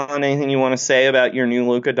 Sean, anything you want to say about your new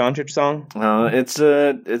Luka Doncic song? It's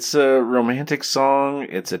a romantic song.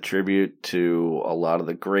 It's a tribute to a lot of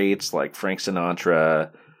the greats like Frank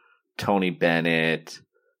Sinatra, Tony Bennett,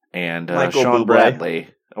 and Sean Bublé. Bradley.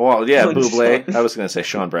 Well, yeah, Bublé. I was going to say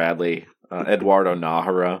Sean Bradley, Eduardo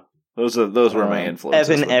Nájera. Those were my influences.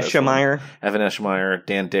 Evan Eschemeyer,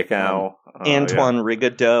 Dan Dickau, Antoine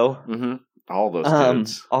Rigaudot. Mm-hmm. All those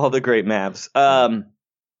dudes. All the great Mavs.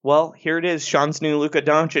 Well, here it is, Sean's new Luka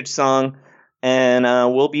Doncic song, and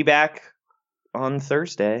we'll be back on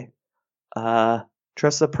Thursday.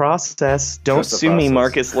 Trust the process. Don't sue me,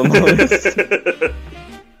 Marcus Lemonis.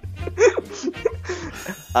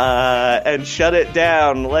 And shut it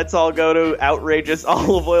down. Let's all go to Outrageous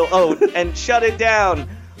Olive Oil. Oh, and shut it down.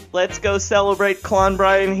 Let's go celebrate Klon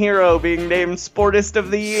Brian Hero being named Sportist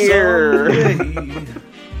of the Year. Someday,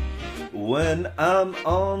 when I'm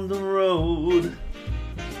on the road,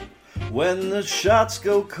 when the shots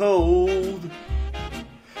go cold,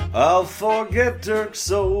 I'll forget Dirk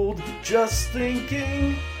Sold, just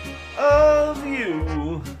thinking of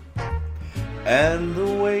you and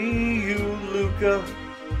the way you, Luka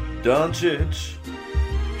Doncic.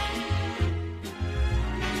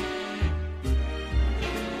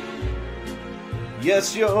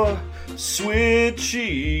 Yes, you're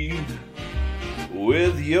switchy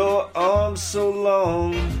with your arms so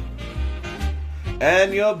long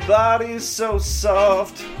and your body's so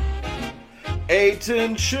soft.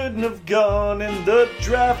 Ayton shouldn't have gone in the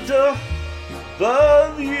draft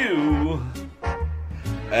above you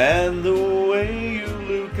and the way you,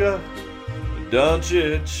 Luka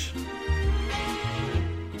Doncic.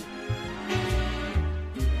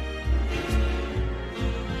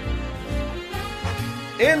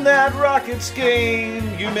 In that Rockets game,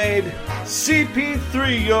 you made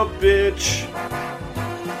CP3 your bitch,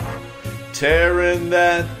 tearing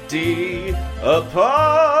that D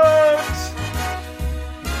apart.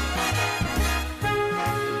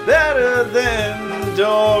 Better than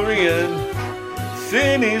Dorian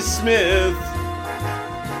Finney-Smith,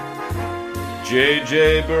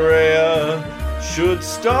 JJ Barea should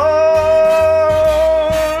start.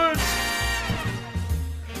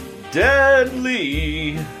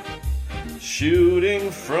 Deadly shooting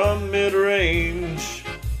from mid-range,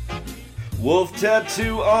 wolf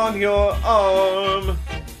tattoo on your arm,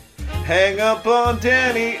 hang up on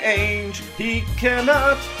Danny Ainge, he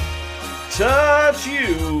cannot touch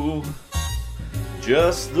you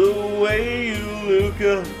just the way you,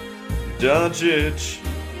 Luka Doncic.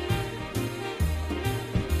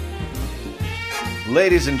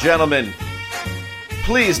 Ladies and gentlemen,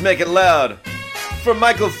 please make it loud for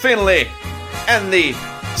Michael Finley and the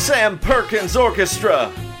Sam Perkins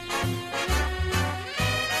Orchestra.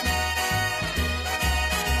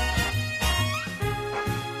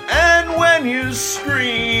 And when you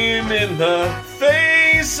scream in the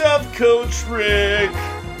face of Coach Rick,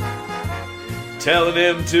 telling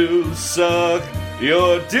him to suck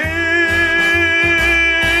your dick,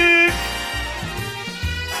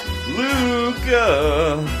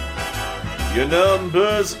 Luka, your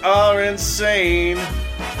numbers are insane.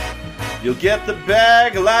 You'll get the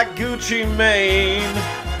bag like Gucci Mane.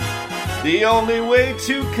 The only way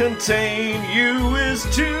to contain you is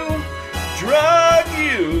to drug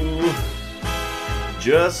you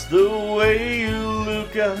just the way you,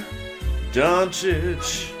 Luka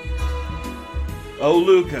Doncic. Oh,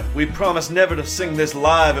 Luka, we promise never to sing this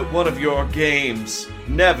live at one of your games.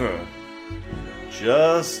 Never.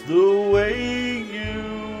 Just the way you,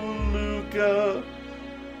 Luka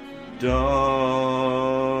Even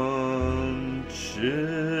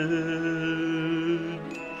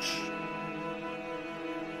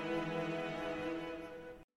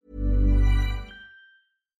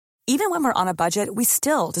when we're on a budget, we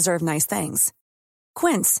still deserve nice things.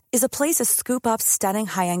 Quince is a place to scoop up stunning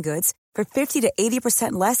high-end goods for 50 to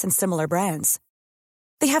 80% less than similar brands.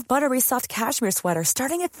 They have buttery soft cashmere sweaters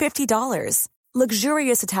starting at $50,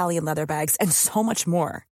 luxurious Italian leather bags, and so much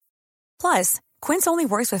more. Plus, Quince only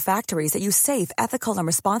works with factories that use safe, ethical, and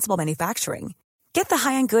responsible manufacturing. Get the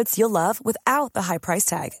high-end goods you'll love without the high price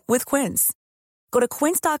tag with Quince. Go to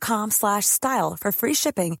quince.com/style for free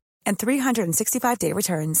shipping and 365-day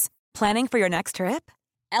returns. Planning for your next trip?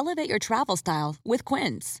 Elevate your travel style with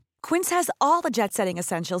Quince. Quince has all the jet-setting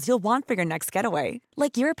essentials you'll want for your next getaway,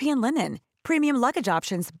 like European linen, premium luggage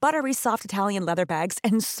options, buttery soft Italian leather bags,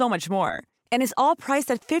 and so much more. And is all priced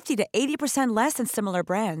at 50 to 80% less than similar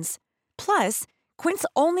brands. Plus, Quince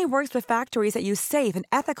only works with factories that use safe and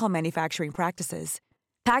ethical manufacturing practices.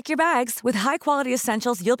 Pack your bags with high-quality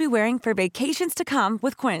essentials you'll be wearing for vacations to come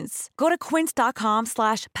with Quince. Go to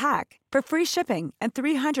quince.com/pack for free shipping and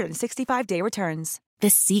 365-day returns. The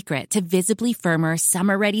secret to visibly firmer,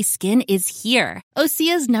 summer-ready skin is here.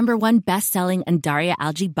 Osea's #1 best-selling Undaria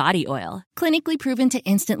Algae Body Oil. Clinically proven to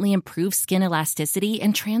instantly improve skin elasticity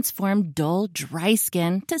and transform dull, dry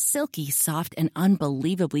skin to silky, soft, and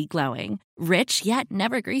unbelievably glowing. Rich yet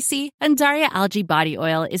never greasy, Undaria Algae Body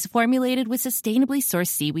Oil is formulated with sustainably sourced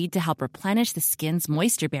seaweed to help replenish the skin's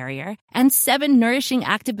moisture barrier and 7 nourishing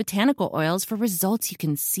active botanical oils for results you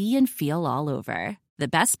can see and feel all over. The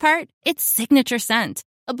best part? Its signature scent.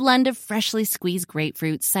 A blend of freshly squeezed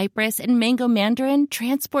grapefruit, cypress, and mango mandarin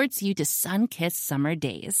transports you to sun-kissed summer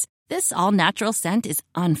days. This all-natural scent is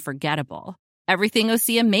unforgettable. Everything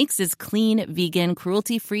Osea makes is clean, vegan,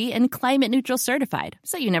 cruelty-free, and climate-neutral certified,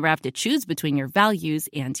 so you never have to choose between your values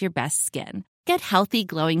and your best skin. Get healthy,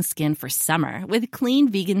 glowing skin for summer with clean,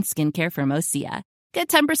 vegan skincare from Osea. Get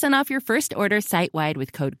 10% off your first order site-wide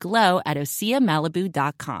with code GLOW at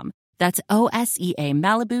OseaMalibu.com. That's OSEA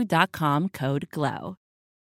Malibu.com, code GLOW.